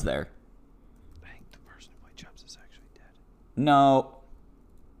Chubbs there. I think the person who played Chubbs is actually dead. No.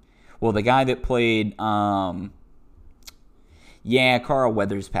 Well, the guy that played... Yeah, Carl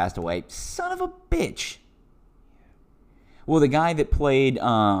Weathers passed away. Son of a bitch. Well, the guy that played...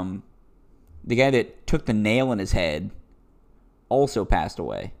 the guy that took the nail in his head also passed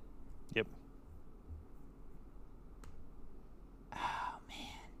away. Yep. Oh,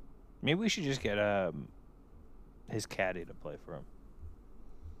 man. Maybe we should just get his caddy to play for him.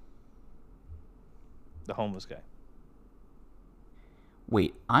 The homeless guy.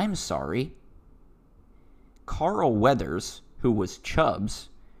 Wait, I'm sorry. Carl Weathers, who was Chubbs,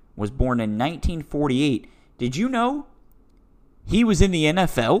 was born in 1948. Did you know he was in the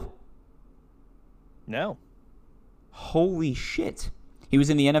NFL? No. Holy shit. He was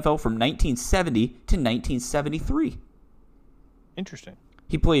in the NFL from 1970 to 1973. Interesting.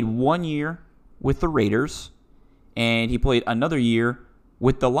 He played 1 year with the Raiders, and he played another year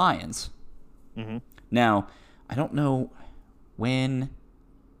with the Lions. Mm-hmm. Now, I don't know when...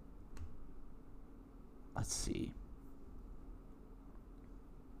 Let's see.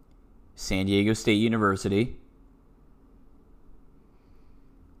 San Diego State University.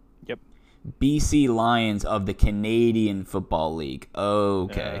 Yep. BC Lions of the Canadian Football League.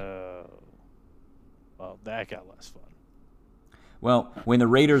 Okay. Well, that got less fun. Well, when the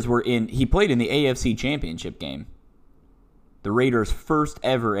Raiders were in... He played in the AFC Championship game. The Raiders' first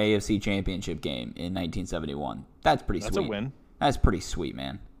ever AFC Championship game in 1971. That's pretty sweet. That's a win. That's pretty sweet,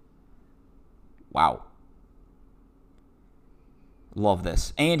 man. Wow. Love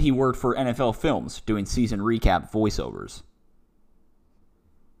this. And he worked for NFL Films doing season recap voiceovers.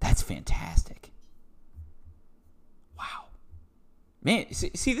 That's fantastic. Wow. Man,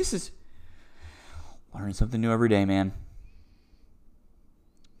 see, this is... Learning something new every day, man.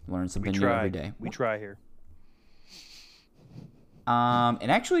 Learn something new every day. We try here. And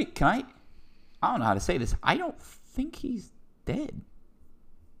actually, I don't know how to say this. I don't think he's dead.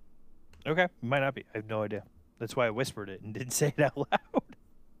 Okay. Might not be. I have no idea. That's why I whispered it and didn't say it out loud.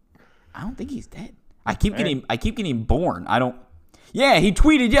 I don't think he's dead. I keep getting born. I don't. Yeah, he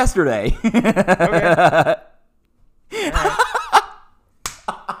tweeted yesterday. Okay.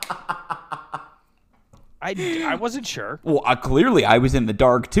 I wasn't sure. Well, clearly I was in the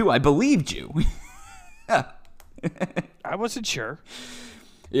dark too. I believed you. wasn't sure.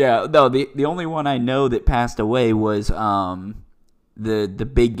 Yeah, no, the only one I know that passed away was the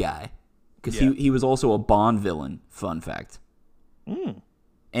big guy, because he was also a Bond villain. Fun fact.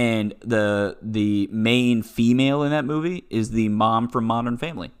 And the main female in that movie is the mom from Modern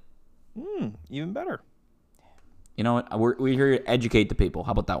Family. Even better. You know what? We're here to educate the people.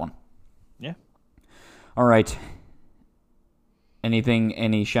 How about that one? Yeah. All right.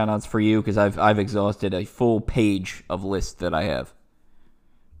 Any shout-outs for you? Because I've exhausted a full page of lists that I have.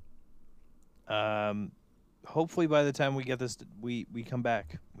 Hopefully by the time we get this, we come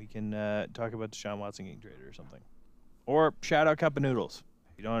back, we can talk about Deshaun Watson getting traded or something. Or shout out Cup of Noodles.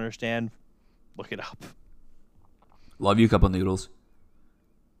 If you don't understand, look it up. Love you, Cup of Noodles.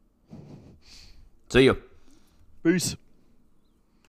 See you. Peace.